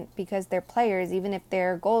treatment because they're players, even if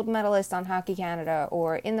they're gold medalists on Hockey Canada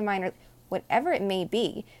or in the minor, whatever it may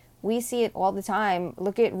be. We see it all the time.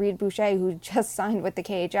 Look at Reed Boucher, who just signed with the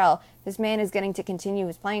KHL. This man is getting to continue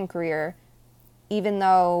his playing career, even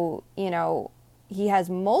though, he has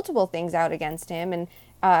multiple things out against him. And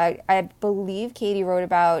I believe Katie wrote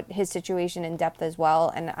about his situation in depth as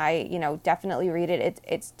well. And I, definitely read it.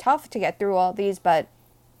 It's tough to get through all these, but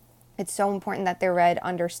it's so important that they're read,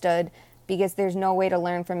 understood, because there's no way to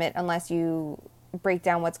learn from it unless you break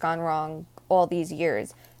down what's gone wrong all these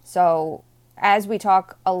years. So as we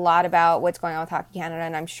talk a lot about what's going on with Hockey Canada,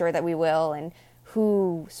 and I'm sure that we will, and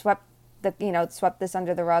who swept this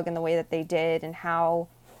under the rug in the way that they did, and how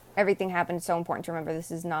everything happened, it's so important to remember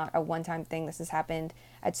this is not a one-time thing. This has happened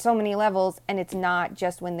at so many levels, and it's not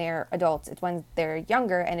just when they're adults. It's when they're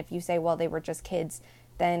younger, and if you say, well, they were just kids,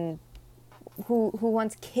 then who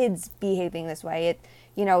wants kids behaving this way?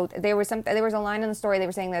 There was a line in the story, they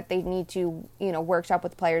were saying that they need to, workshop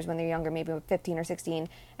with players when they're younger, maybe 15 or 16.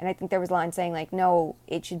 And I think there was a line saying, like, no,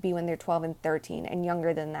 it should be when they're 12 and 13 and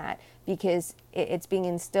younger than that, because it's being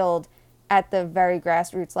instilled at the very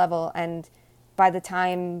grassroots level. And by the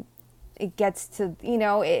time it gets to,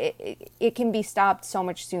 it can be stopped so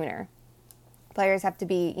much sooner. Players have to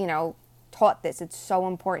be, taught this. It's so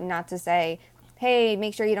important not to say, hey,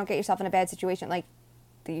 make sure you don't get yourself in a bad situation. Like,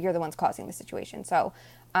 you're the ones causing the situation. So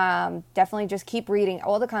definitely just keep reading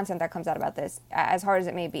all the content that comes out about this, as hard as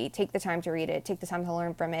it may be. Take the time to read it. Take the time to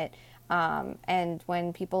learn from it. And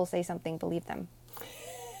when people say something, believe them.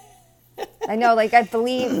 I know, like, I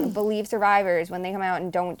believe survivors when they come out,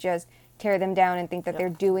 and don't just tear them down and think that they're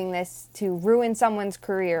doing this to ruin someone's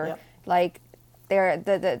career. Yep. Like,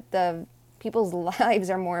 the people's lives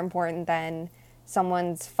are more important than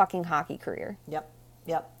someone's fucking hockey career. Yep.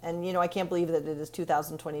 And, I can't believe that it is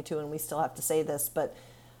 2022 and we still have to say this, but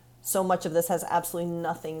so much of this has absolutely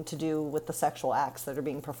nothing to do with the sexual acts that are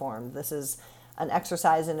being performed. This is an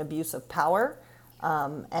exercise in abuse of power,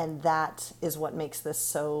 and that is what makes this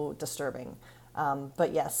so disturbing.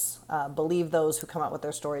 But yes, believe those who come out with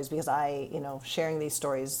their stories, because sharing these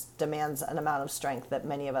stories demands an amount of strength that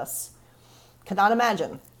many of us Cannot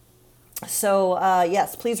imagine. So,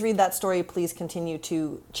 yes, please read that story. Please continue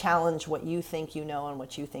to challenge what you think you know and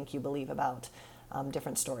what you think you believe about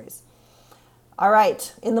different stories. All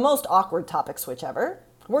right, in the most awkward topic switch ever,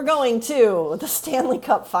 we're going to the Stanley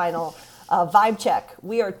Cup Final. Vibe check.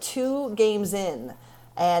 We are 2 games in,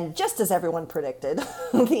 and just as everyone predicted,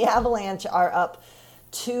 the Avalanche are up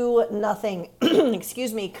 2-0,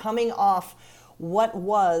 excuse me, coming off what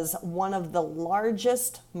was one of the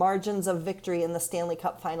largest margins of victory in the Stanley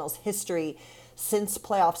Cup Finals history since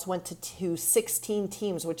playoffs went to 16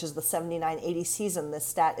 teams, which is the 79-80 season. This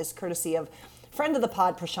stat is courtesy of friend of the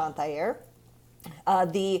pod, Prashant Iyer.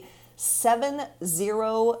 The 7-0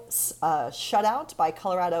 shutout by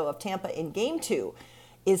Colorado of Tampa in Game 2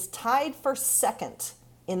 is tied for second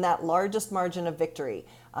in that largest margin of victory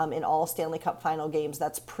in all Stanley Cup Final games.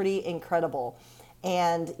 That's pretty incredible.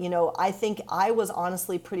 And, you know, I think I was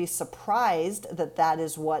honestly pretty surprised that that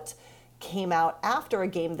is what came out after a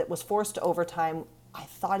game that was forced to overtime. I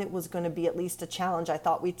thought it was going to be at least a challenge. I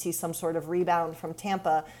thought we'd see some sort of rebound from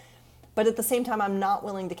Tampa. But at the same time, I'm not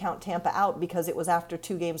willing to count Tampa out because it was after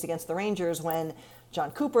 2 games against the Rangers when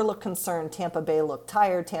John Cooper looked concerned, Tampa Bay looked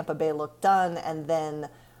tired, Tampa Bay looked done, and then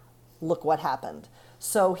look what happened.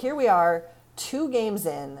 So here we are, 2 games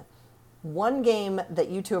in. One game that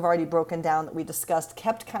you two have already broken down that we discussed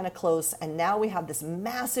kept kind of close, and now we have this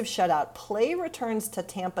massive shutout. Play returns to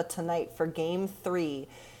Tampa tonight for Game 3.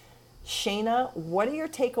 Shayna, what are your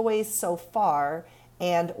takeaways so far,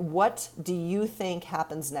 and what do you think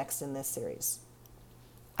happens next in this series?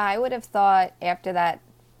 I would have thought after that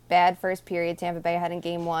bad first period Tampa Bay had in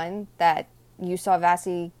Game 1 that you saw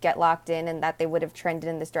Vasi get locked in and that they would have trended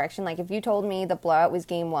in this direction. Like if you told me the blowout was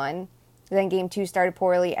Game 1, then Game 2 started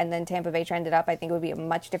poorly, and then Tampa Bay trended up, I think it would be a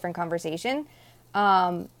much different conversation.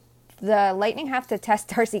 The Lightning have to test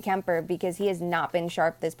Darcy Kemper because he has not been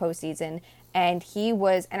sharp this postseason, and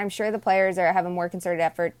I'm sure the players are having a more concerted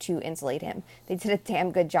effort to insulate him. They did a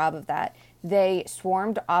damn good job of that. They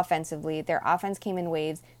swarmed offensively. Their offense came in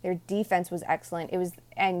waves. Their defense was excellent.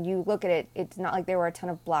 And you look at it, it's not like there were a ton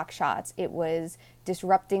of block shots. It was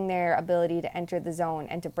disrupting their ability to enter the zone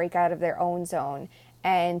and to break out of their own zone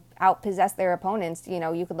and outpossess their opponents. You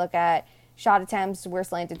know, you could look at shot attempts were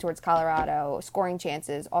slanted towards Colorado, scoring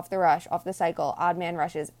chances, off the rush, off the cycle, odd man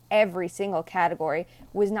rushes. Every single category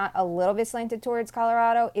was not a little bit slanted towards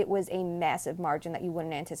Colorado. It was a massive margin that you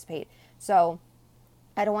wouldn't anticipate. So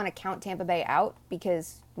I don't want to count Tampa Bay out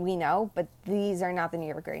because we know, but these are not the New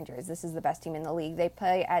York Rangers. This is the best team in the league. They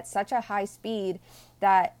play at such a high speed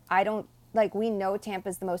that we know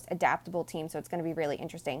Tampa's the most adaptable team, so it's going to be really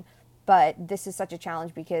interesting. But this is such a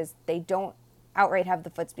challenge because they don't outright have the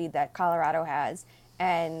foot speed that Colorado has.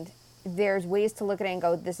 And there's ways to look at it and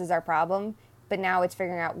go, this is our problem. But now it's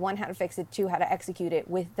figuring out, 1, how to fix it, 2, how to execute it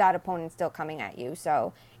with that opponent still coming at you.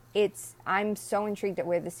 So I'm so intrigued at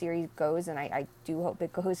where the series goes, and I do hope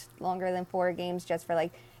it goes longer than 4 games just for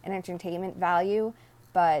like an entertainment value.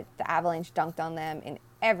 But the Avalanche dunked on them in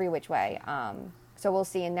every which way. So we'll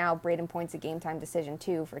see. And now Braden Point's a game time decision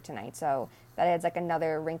too for tonight. So that adds like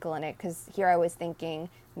another wrinkle in it. Because here I was thinking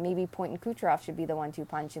maybe Point and Kucherov should be the 1-2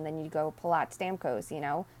 punch, and then you go Palat, Stamkos. You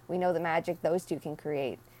know, we know the magic those two can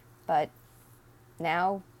create, but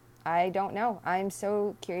now I don't know. I'm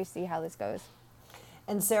so curious to see how this goes.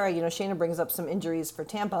 And Sarah, you know, Shayna brings up some injuries for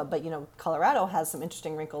Tampa, but, you know, Colorado has some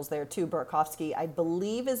interesting wrinkles there too. Burakovsky, I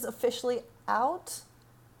believe, is officially out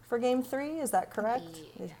for Game 3. Is that correct?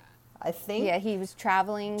 Yeah. I think. Yeah, he was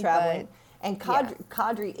traveling. And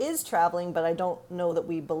Kadri is traveling, but I don't know that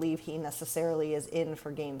we believe he necessarily is in for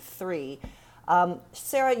Game 3.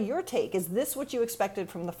 Sarah, your take, is this what you expected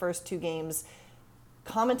from the first 2 games?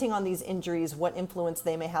 Commenting on these injuries, what influence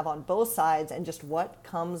they may have on both sides, and just what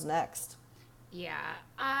comes next? Yeah,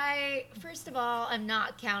 first of all, I'm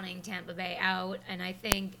not counting Tampa Bay out, and I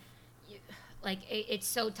think it's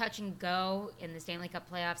so touch and go in the Stanley Cup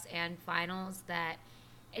playoffs and finals that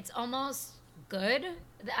it's almost good.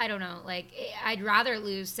 I don't know, I'd rather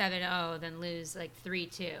lose 7-0 than lose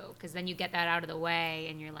 3-2, because then you get that out of the way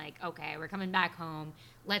and you're like, okay, we're coming back home.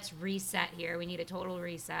 Let's reset here. We need a total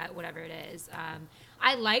reset, whatever it is.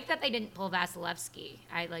 I like that they didn't pull Vasilevsky.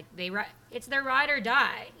 It's their ride or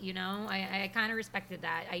die, you know? I kind of respected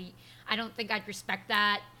that. I don't think I'd respect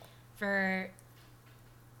that for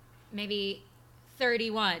maybe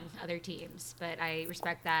 31 other teams, but I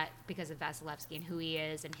respect that because of Vasilevsky and who he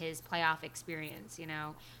is and his playoff experience, you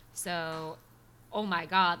know? So, oh my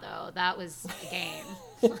God, though, that was a game.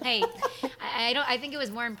 I think it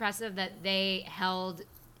was more impressive that they held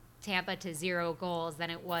Tampa to 0 goals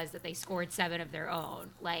than it was that they scored 7 of their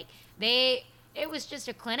own. They it was just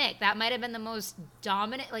a clinic. That might have been the most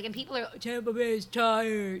dominant. Like, and people are, Tampa Bay is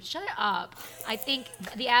tired. Shut up. I think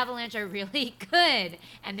the Avalanche are really good,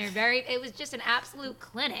 and it was just an absolute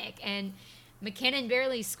clinic. And McKinnon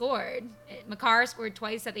barely scored. Makar scored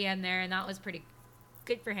twice at the end there, and that was pretty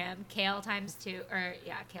good for him. Kale times 2.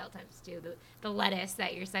 The lettuce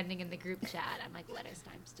that you're sending in the group chat. I'm like, lettuce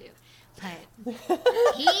times 2. But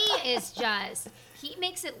he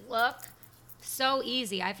makes it look so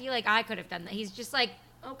easy. I feel like I could have done that. He's just like,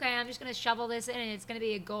 okay, I'm just going to shovel this in and it's going to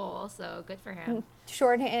be a goal. So good for him.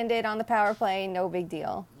 Short-handed on the power play, no big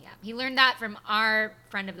deal. Yeah, he learned that from our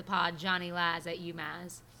friend of the pod, Johnny Laz at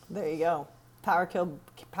UMass. There you go. Power kill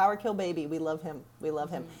baby. We love him.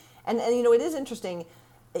 And you know, it is interesting.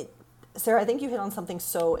 Sarah, I think you hit on something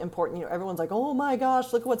so important. You know, everyone's like, oh my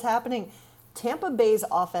gosh, look at what's happening. Tampa Bay's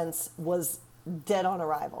offense was dead on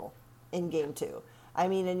arrival in game 2. I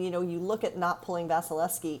mean, and you know, you look at not pulling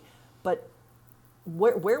Vasilevsky, but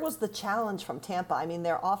where was the challenge from Tampa? I mean,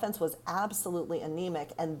 their offense was absolutely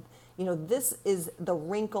anemic. And, you know, this is the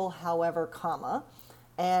wrinkle, however, comma.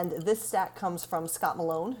 And this stat comes from Scott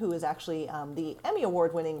Malone, who is actually the Emmy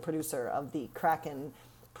Award-winning producer of the Kraken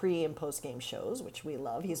pre- and post-game shows, which we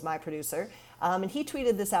love. He's my producer. And he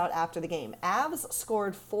tweeted this out after the game. Avs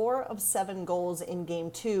scored 4 of 7 goals in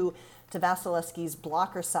Game 2 to Vasilevsky's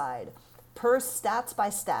blocker side. Per Stats by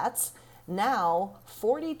Stats, now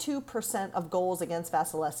 42% of goals against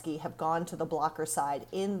Vasilevsky have gone to the blocker side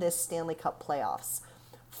in this Stanley Cup playoffs.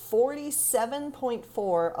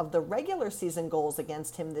 47.4 of the regular season goals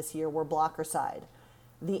against him this year were blocker side.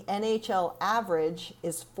 The NHL average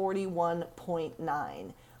is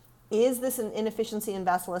 41.9. Is this an inefficiency in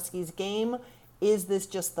Vasilevsky's game? Is this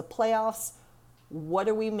just the playoffs? What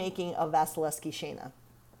are we making of Vasilevsky, Shayna?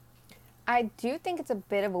 I do think it's a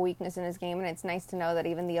bit of a weakness in his game, and it's nice to know that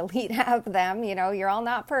even the elite have them. You know, you're all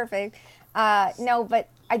not perfect. No, but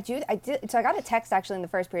I did. So I got a text actually in the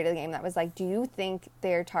first period of the game that was like, do you think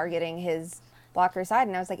they're targeting his blocker side?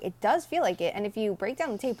 And I was like, it does feel like it. And if you break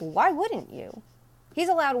down the tape, why wouldn't you? He's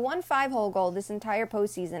allowed 1 5-hole goal this entire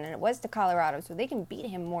postseason, and it was to Colorado, so they can beat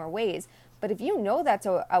him more ways. But if you know that's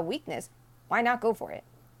a weakness, why not go for it?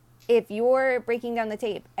 If you're breaking down the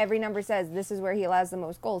tape, every number says this is where he allows the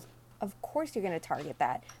most goals. Of course you're going to target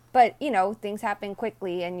that. But, you know, things happen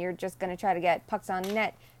quickly, and you're just going to try to get pucks on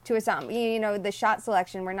net to a something. You know, the shot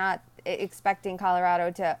selection, we're not expecting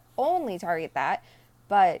Colorado to only target that.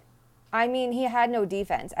 But, I mean, he had no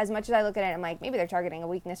defense. As much as I look at it, I'm like, maybe they're targeting a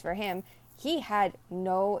weakness for him. He had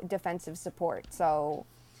no defensive support. So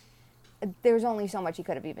there's only so much he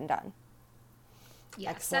could have even done.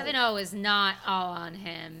 Yeah, 7-0 is not all on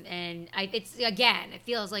him. And it's, again, it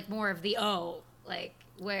feels like more of the O. Like,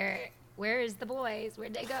 where is the boys?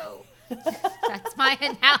 Where'd they go? That's my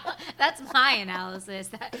analysis.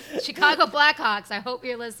 Chicago Blackhawks, I hope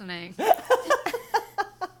you're listening.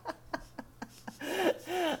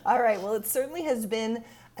 All right. Well, it certainly has been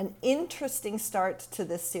an interesting start to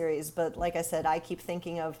this series. But like I said, I keep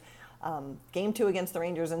thinking of Game 2 against the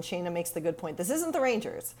Rangers, and Shayna makes the good point. This isn't the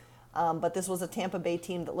Rangers, but this was a Tampa Bay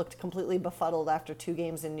team that looked completely befuddled after 2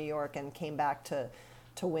 games in New York and came back to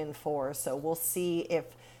win 4. So we'll see if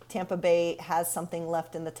Tampa Bay has something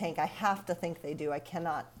left in the tank. I have to think they do. I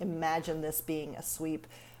cannot imagine this being a sweep,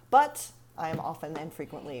 but I am often and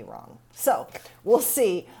frequently wrong. So we'll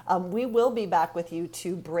see. We will be back with you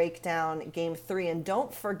to break down Game 3. And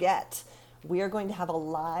don't forget, we are going to have a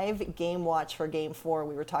live game watch for Game 4.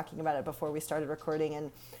 We were talking about it before we started recording.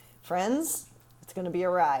 And friends, it's going to be a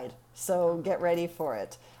ride. So get ready for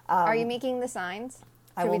it. Are you making the signs?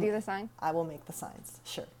 Should we do the sign? I will make the signs.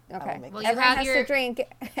 Sure. Okay. Well, everyone has to drink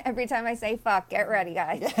every time I say fuck. Get ready,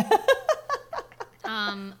 guys.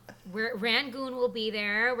 Rangoon will be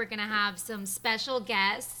there. We're going to have some special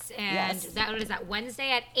guests. And what is that,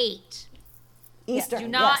 Wednesday at 8. Eastern. Do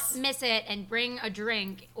not miss it, and bring a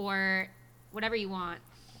drink or whatever you want.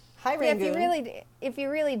 Hi, Rangoon. If you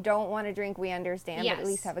really don't want to drink, we understand, Yes. but at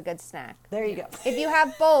least have a good snack. There you go. If you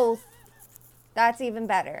have both, that's even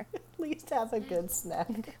better. At least have a good snack.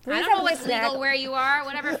 I don't know what's legal where you are.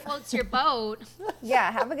 Whatever floats your boat.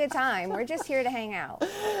 Yeah, have a good time. We're just here to hang out.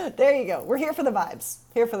 There you go. We're here for the vibes.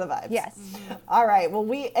 Yes. All right. Well,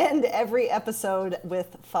 we end every episode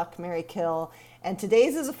with Fuck, Marry, Kill. And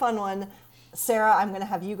today's is a fun one. Sarah, I'm going to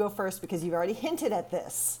have you go first because you've already hinted at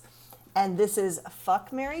this. And this is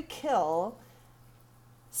Fuck, Marry, Kill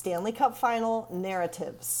Stanley Cup Final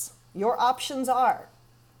narratives. Your options are: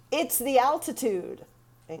 it's the altitude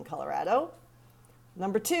in Colorado.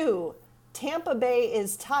 Number 2, Tampa Bay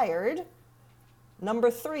is tired.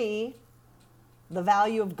 Number 3, the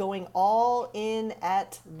value of going all in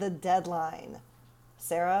at the deadline.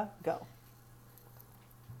 Sarah, go.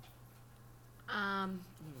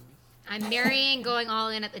 I'm marrying going all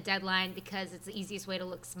in at the deadline because it's the easiest way to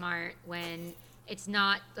look smart when it's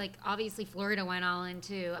not, like, obviously Florida went all in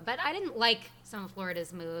too. But I didn't like some of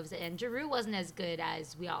Florida's moves, and Giroux wasn't as good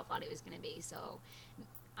as we all thought it was going to be. So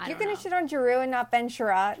You're going to shit on Giroux and not Ben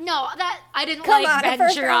Sherratt? No, I didn't Come like on, Ben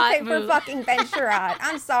first round Sherratt pick for fucking Ben Sherratt.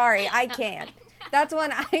 I'm sorry, I can't. That's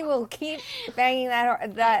when I will keep banging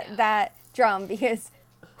that drum, because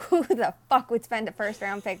who the fuck would spend a first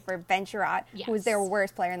round pick for Ben Sherratt, who was their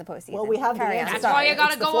worst player in the postseason? Well, we have the answer. That's why you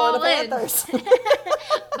got to go all in. Panthers.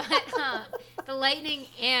 But the Lightning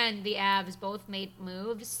and the Avs both made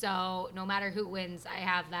moves, so no matter who wins, I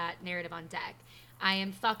have that narrative on deck. I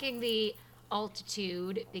am fucking the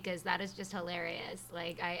altitude because that is just hilarious.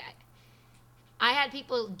 Like, I had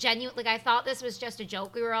people like, I thought this was just a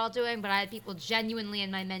joke we were all doing, but I had people genuinely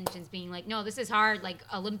in my mentions being like, no, this is hard. Like,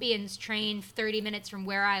 Olympians train 30 minutes from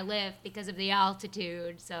where I live because of the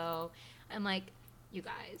altitude. So I'm like, you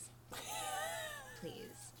guys, please.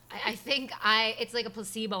 I think it's like a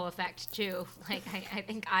placebo effect too. Like, I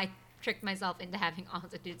think I tricked myself into having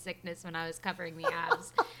altitude sickness when I was covering the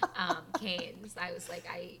Avs Canes. I was like,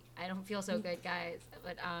 I don't feel so good, guys.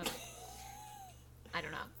 But I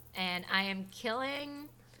don't know. And I am killing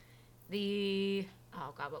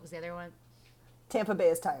what was the other one? Tampa Bay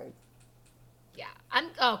is tired. Yeah. I'm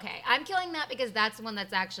killing that because that's the one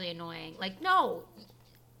that's actually annoying. Like, no.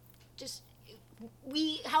 Just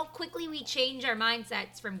how quickly we change our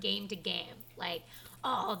mindsets from game to game. Like,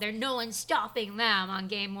 oh, no one's stopping them on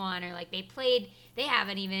game one, or like they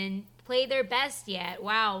haven't even played their best yet.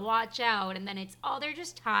 Wow, watch out. And then it's, oh, they're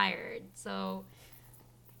just tired. So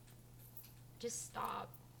just stop.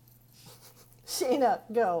 Shayna,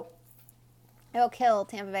 go. It'll kill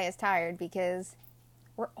Tampa Bay is tired because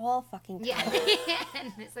we're all fucking tired. Yeah.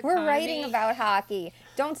 We're writing about hockey.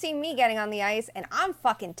 Don't see me getting on the ice, and I'm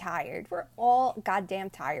fucking tired. We're all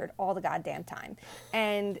goddamn tired all the goddamn time.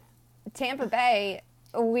 And Tampa Bay,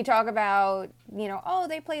 we talk about,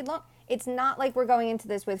 they played long. It's not like we're going into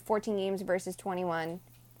this with 14 games versus 21.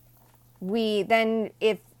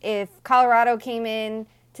 If Colorado came in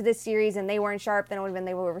to this series and they weren't sharp, then it would have been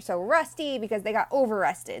they were so rusty because they got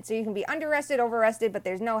over-rested. So you can be under-rested, over-rested, but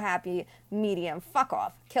there's no happy medium. Fuck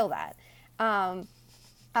off. Kill that.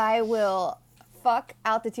 I will fuck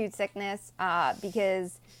altitude sickness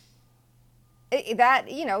because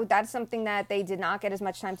that's something that they did not get as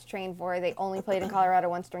much time to train for. They only played in Colorado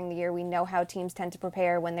once during the year. We know how teams tend to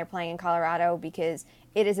prepare when they're playing in Colorado because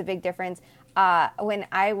it is a big difference. When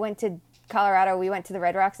I went to Colorado, we went to the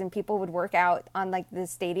Red Rocks, and people would work out on like the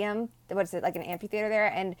stadium. What's it, like an amphitheater there?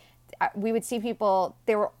 And we would see people,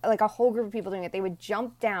 there were like a whole group of people doing it. They would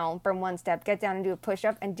jump down from one step, get down and do a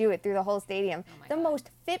push-up, and do it through the whole stadium. The most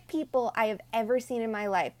fit people I have ever seen in my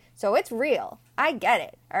life. So it's real. I get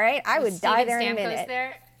it. All right? I would die there in a minute.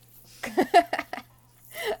 There?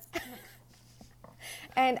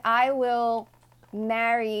 And I will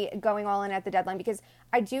marry going all in at the deadline because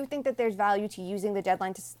I do think that there's value to using the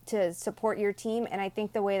deadline to support your team, and I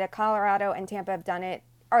think the way that Colorado and Tampa have done it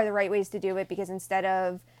are the right ways to do it because instead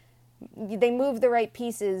of they moved the right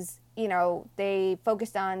pieces, they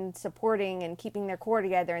focused on supporting and keeping their core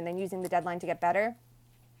together and then using the deadline to get better.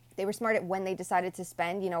 They were smart at when they decided to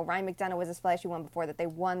spend. Ryan McDonough was a splashy one before that they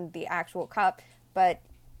won the actual cup, but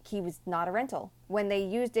he was not a rental. When they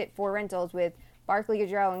used it for rentals with Barclay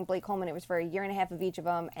Goodrow and Blake Coleman, it was for a year and a half of each of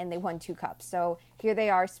them, and they won 2 cups. So here they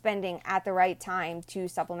are spending at the right time to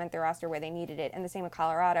supplement their roster where they needed it. And the same with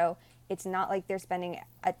Colorado. It's not like they're spending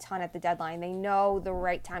a ton at the deadline. They know the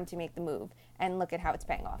right time to make the move, and look at how it's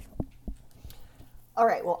paying off. All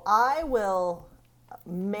right, well, I will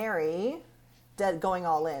marry going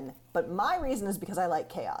all in, but my reason is because I like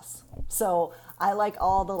chaos. So I like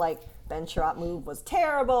all the Ben Sherratt move was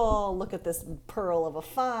terrible. Look at this pearl of a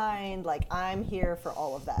find. I'm here for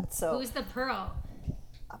all of that. So who's the pearl?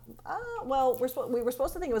 Well, we were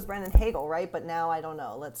supposed to think it was Brendan Hagel, right? But now I don't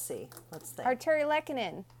know. Let's see. Let's think. Arturi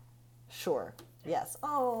Lehkonen. Sure. Yes.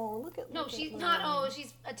 Oh, look at. No, she's not. Oh,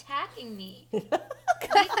 she's attacking me. Leave me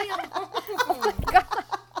alone. Oh my God.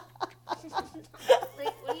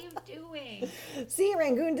 What are you doing? See,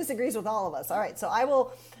 Rangoon disagrees with all of us. All right, so I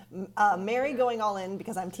will marry going all in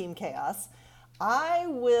because I'm Team Chaos. I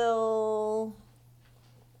will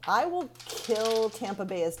kill Tampa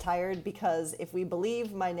Bay is tired because if we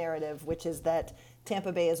believe my narrative, which is that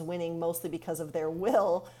Tampa Bay is winning mostly because of their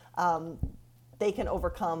will, they can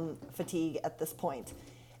overcome fatigue at this point.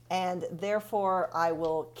 And therefore, I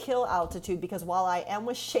will kill altitude because while I am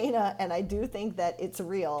with Shayna and I do think that it's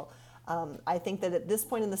real, I think that at this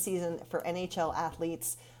point in the season for NHL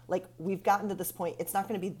athletes, like we've gotten to this point, it's not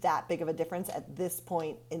going to be that big of a difference at this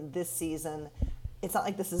point in this season. It's not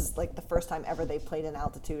like this is like the first time ever they played in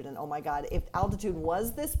altitude, and oh my God, if altitude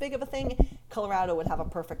was this big of a thing, Colorado would have a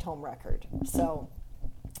perfect home record. So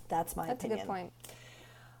that's my opinion. That's a good point.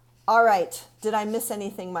 All right, did I miss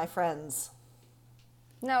anything, my friends?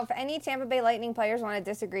 No, if any Tampa Bay Lightning players want to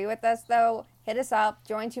disagree with us, though, hit us up.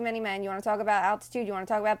 Join Too Many Men. You want to talk about altitude? You want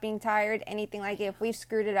to talk about being tired? Anything like it? If we've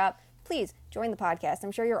screwed it up, please join the podcast.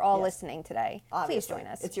 I'm sure you're all listening today. Obviously. Please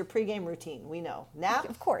join us. It's your pregame routine. We know. Nap,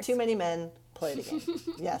 of course. Too Many Men, play the game.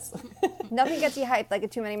 Yes. Nothing gets you hyped like a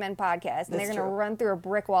Too Many Men podcast, and they're going to run through a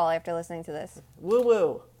brick wall after listening to this. Woo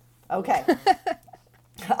woo. Okay.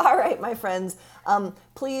 All right, my friends.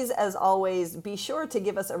 Please, as always, be sure to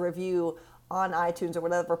give us a review on iTunes or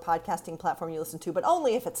whatever podcasting platform you listen to, but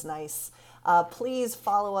only if it's nice. Please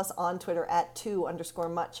follow us on Twitter at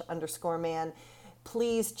 2_much_man.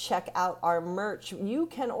 Please check out our merch. You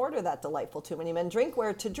can order that delightful Too Many Men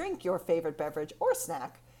drinkware to drink your favorite beverage or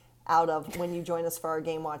snack out of when you join us for our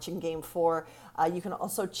game watching Game 4. You can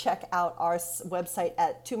also check out our website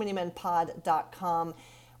at toomanymenpod.com.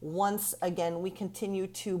 Once again, we continue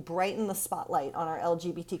to brighten the spotlight on our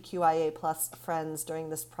LGBTQIA plus friends during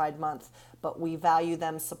this Pride Month, but we value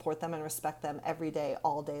them, support them, and respect them every day,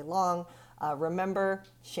 all day long. Remember,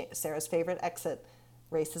 Sarah's favorite exit,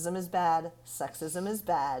 racism is bad, sexism is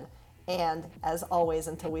bad, and as always,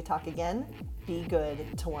 until we talk again, be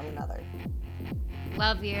good to one another.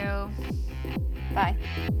 Love you. Bye.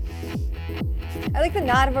 I like the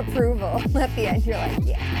nod of approval at the end. You're like,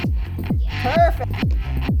 yeah. Perfect.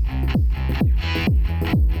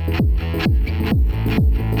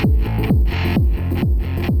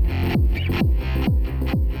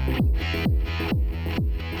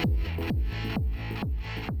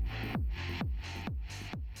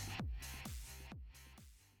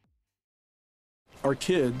 Our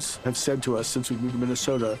kids have said to us since we moved to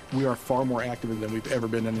Minnesota, we are far more active than we've ever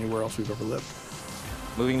been anywhere else we've ever lived.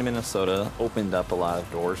 Moving to Minnesota opened up a lot of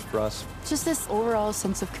doors for us. Just this overall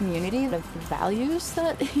sense of community, of values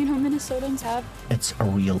that, Minnesotans have. It's a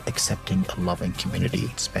real accepting, loving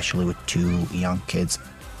community, especially with 2 young kids.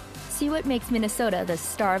 See what makes Minnesota the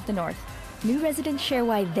star of the North. New residents share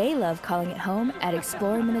why they love calling it home at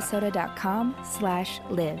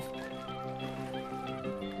exploreminnesota.com/live.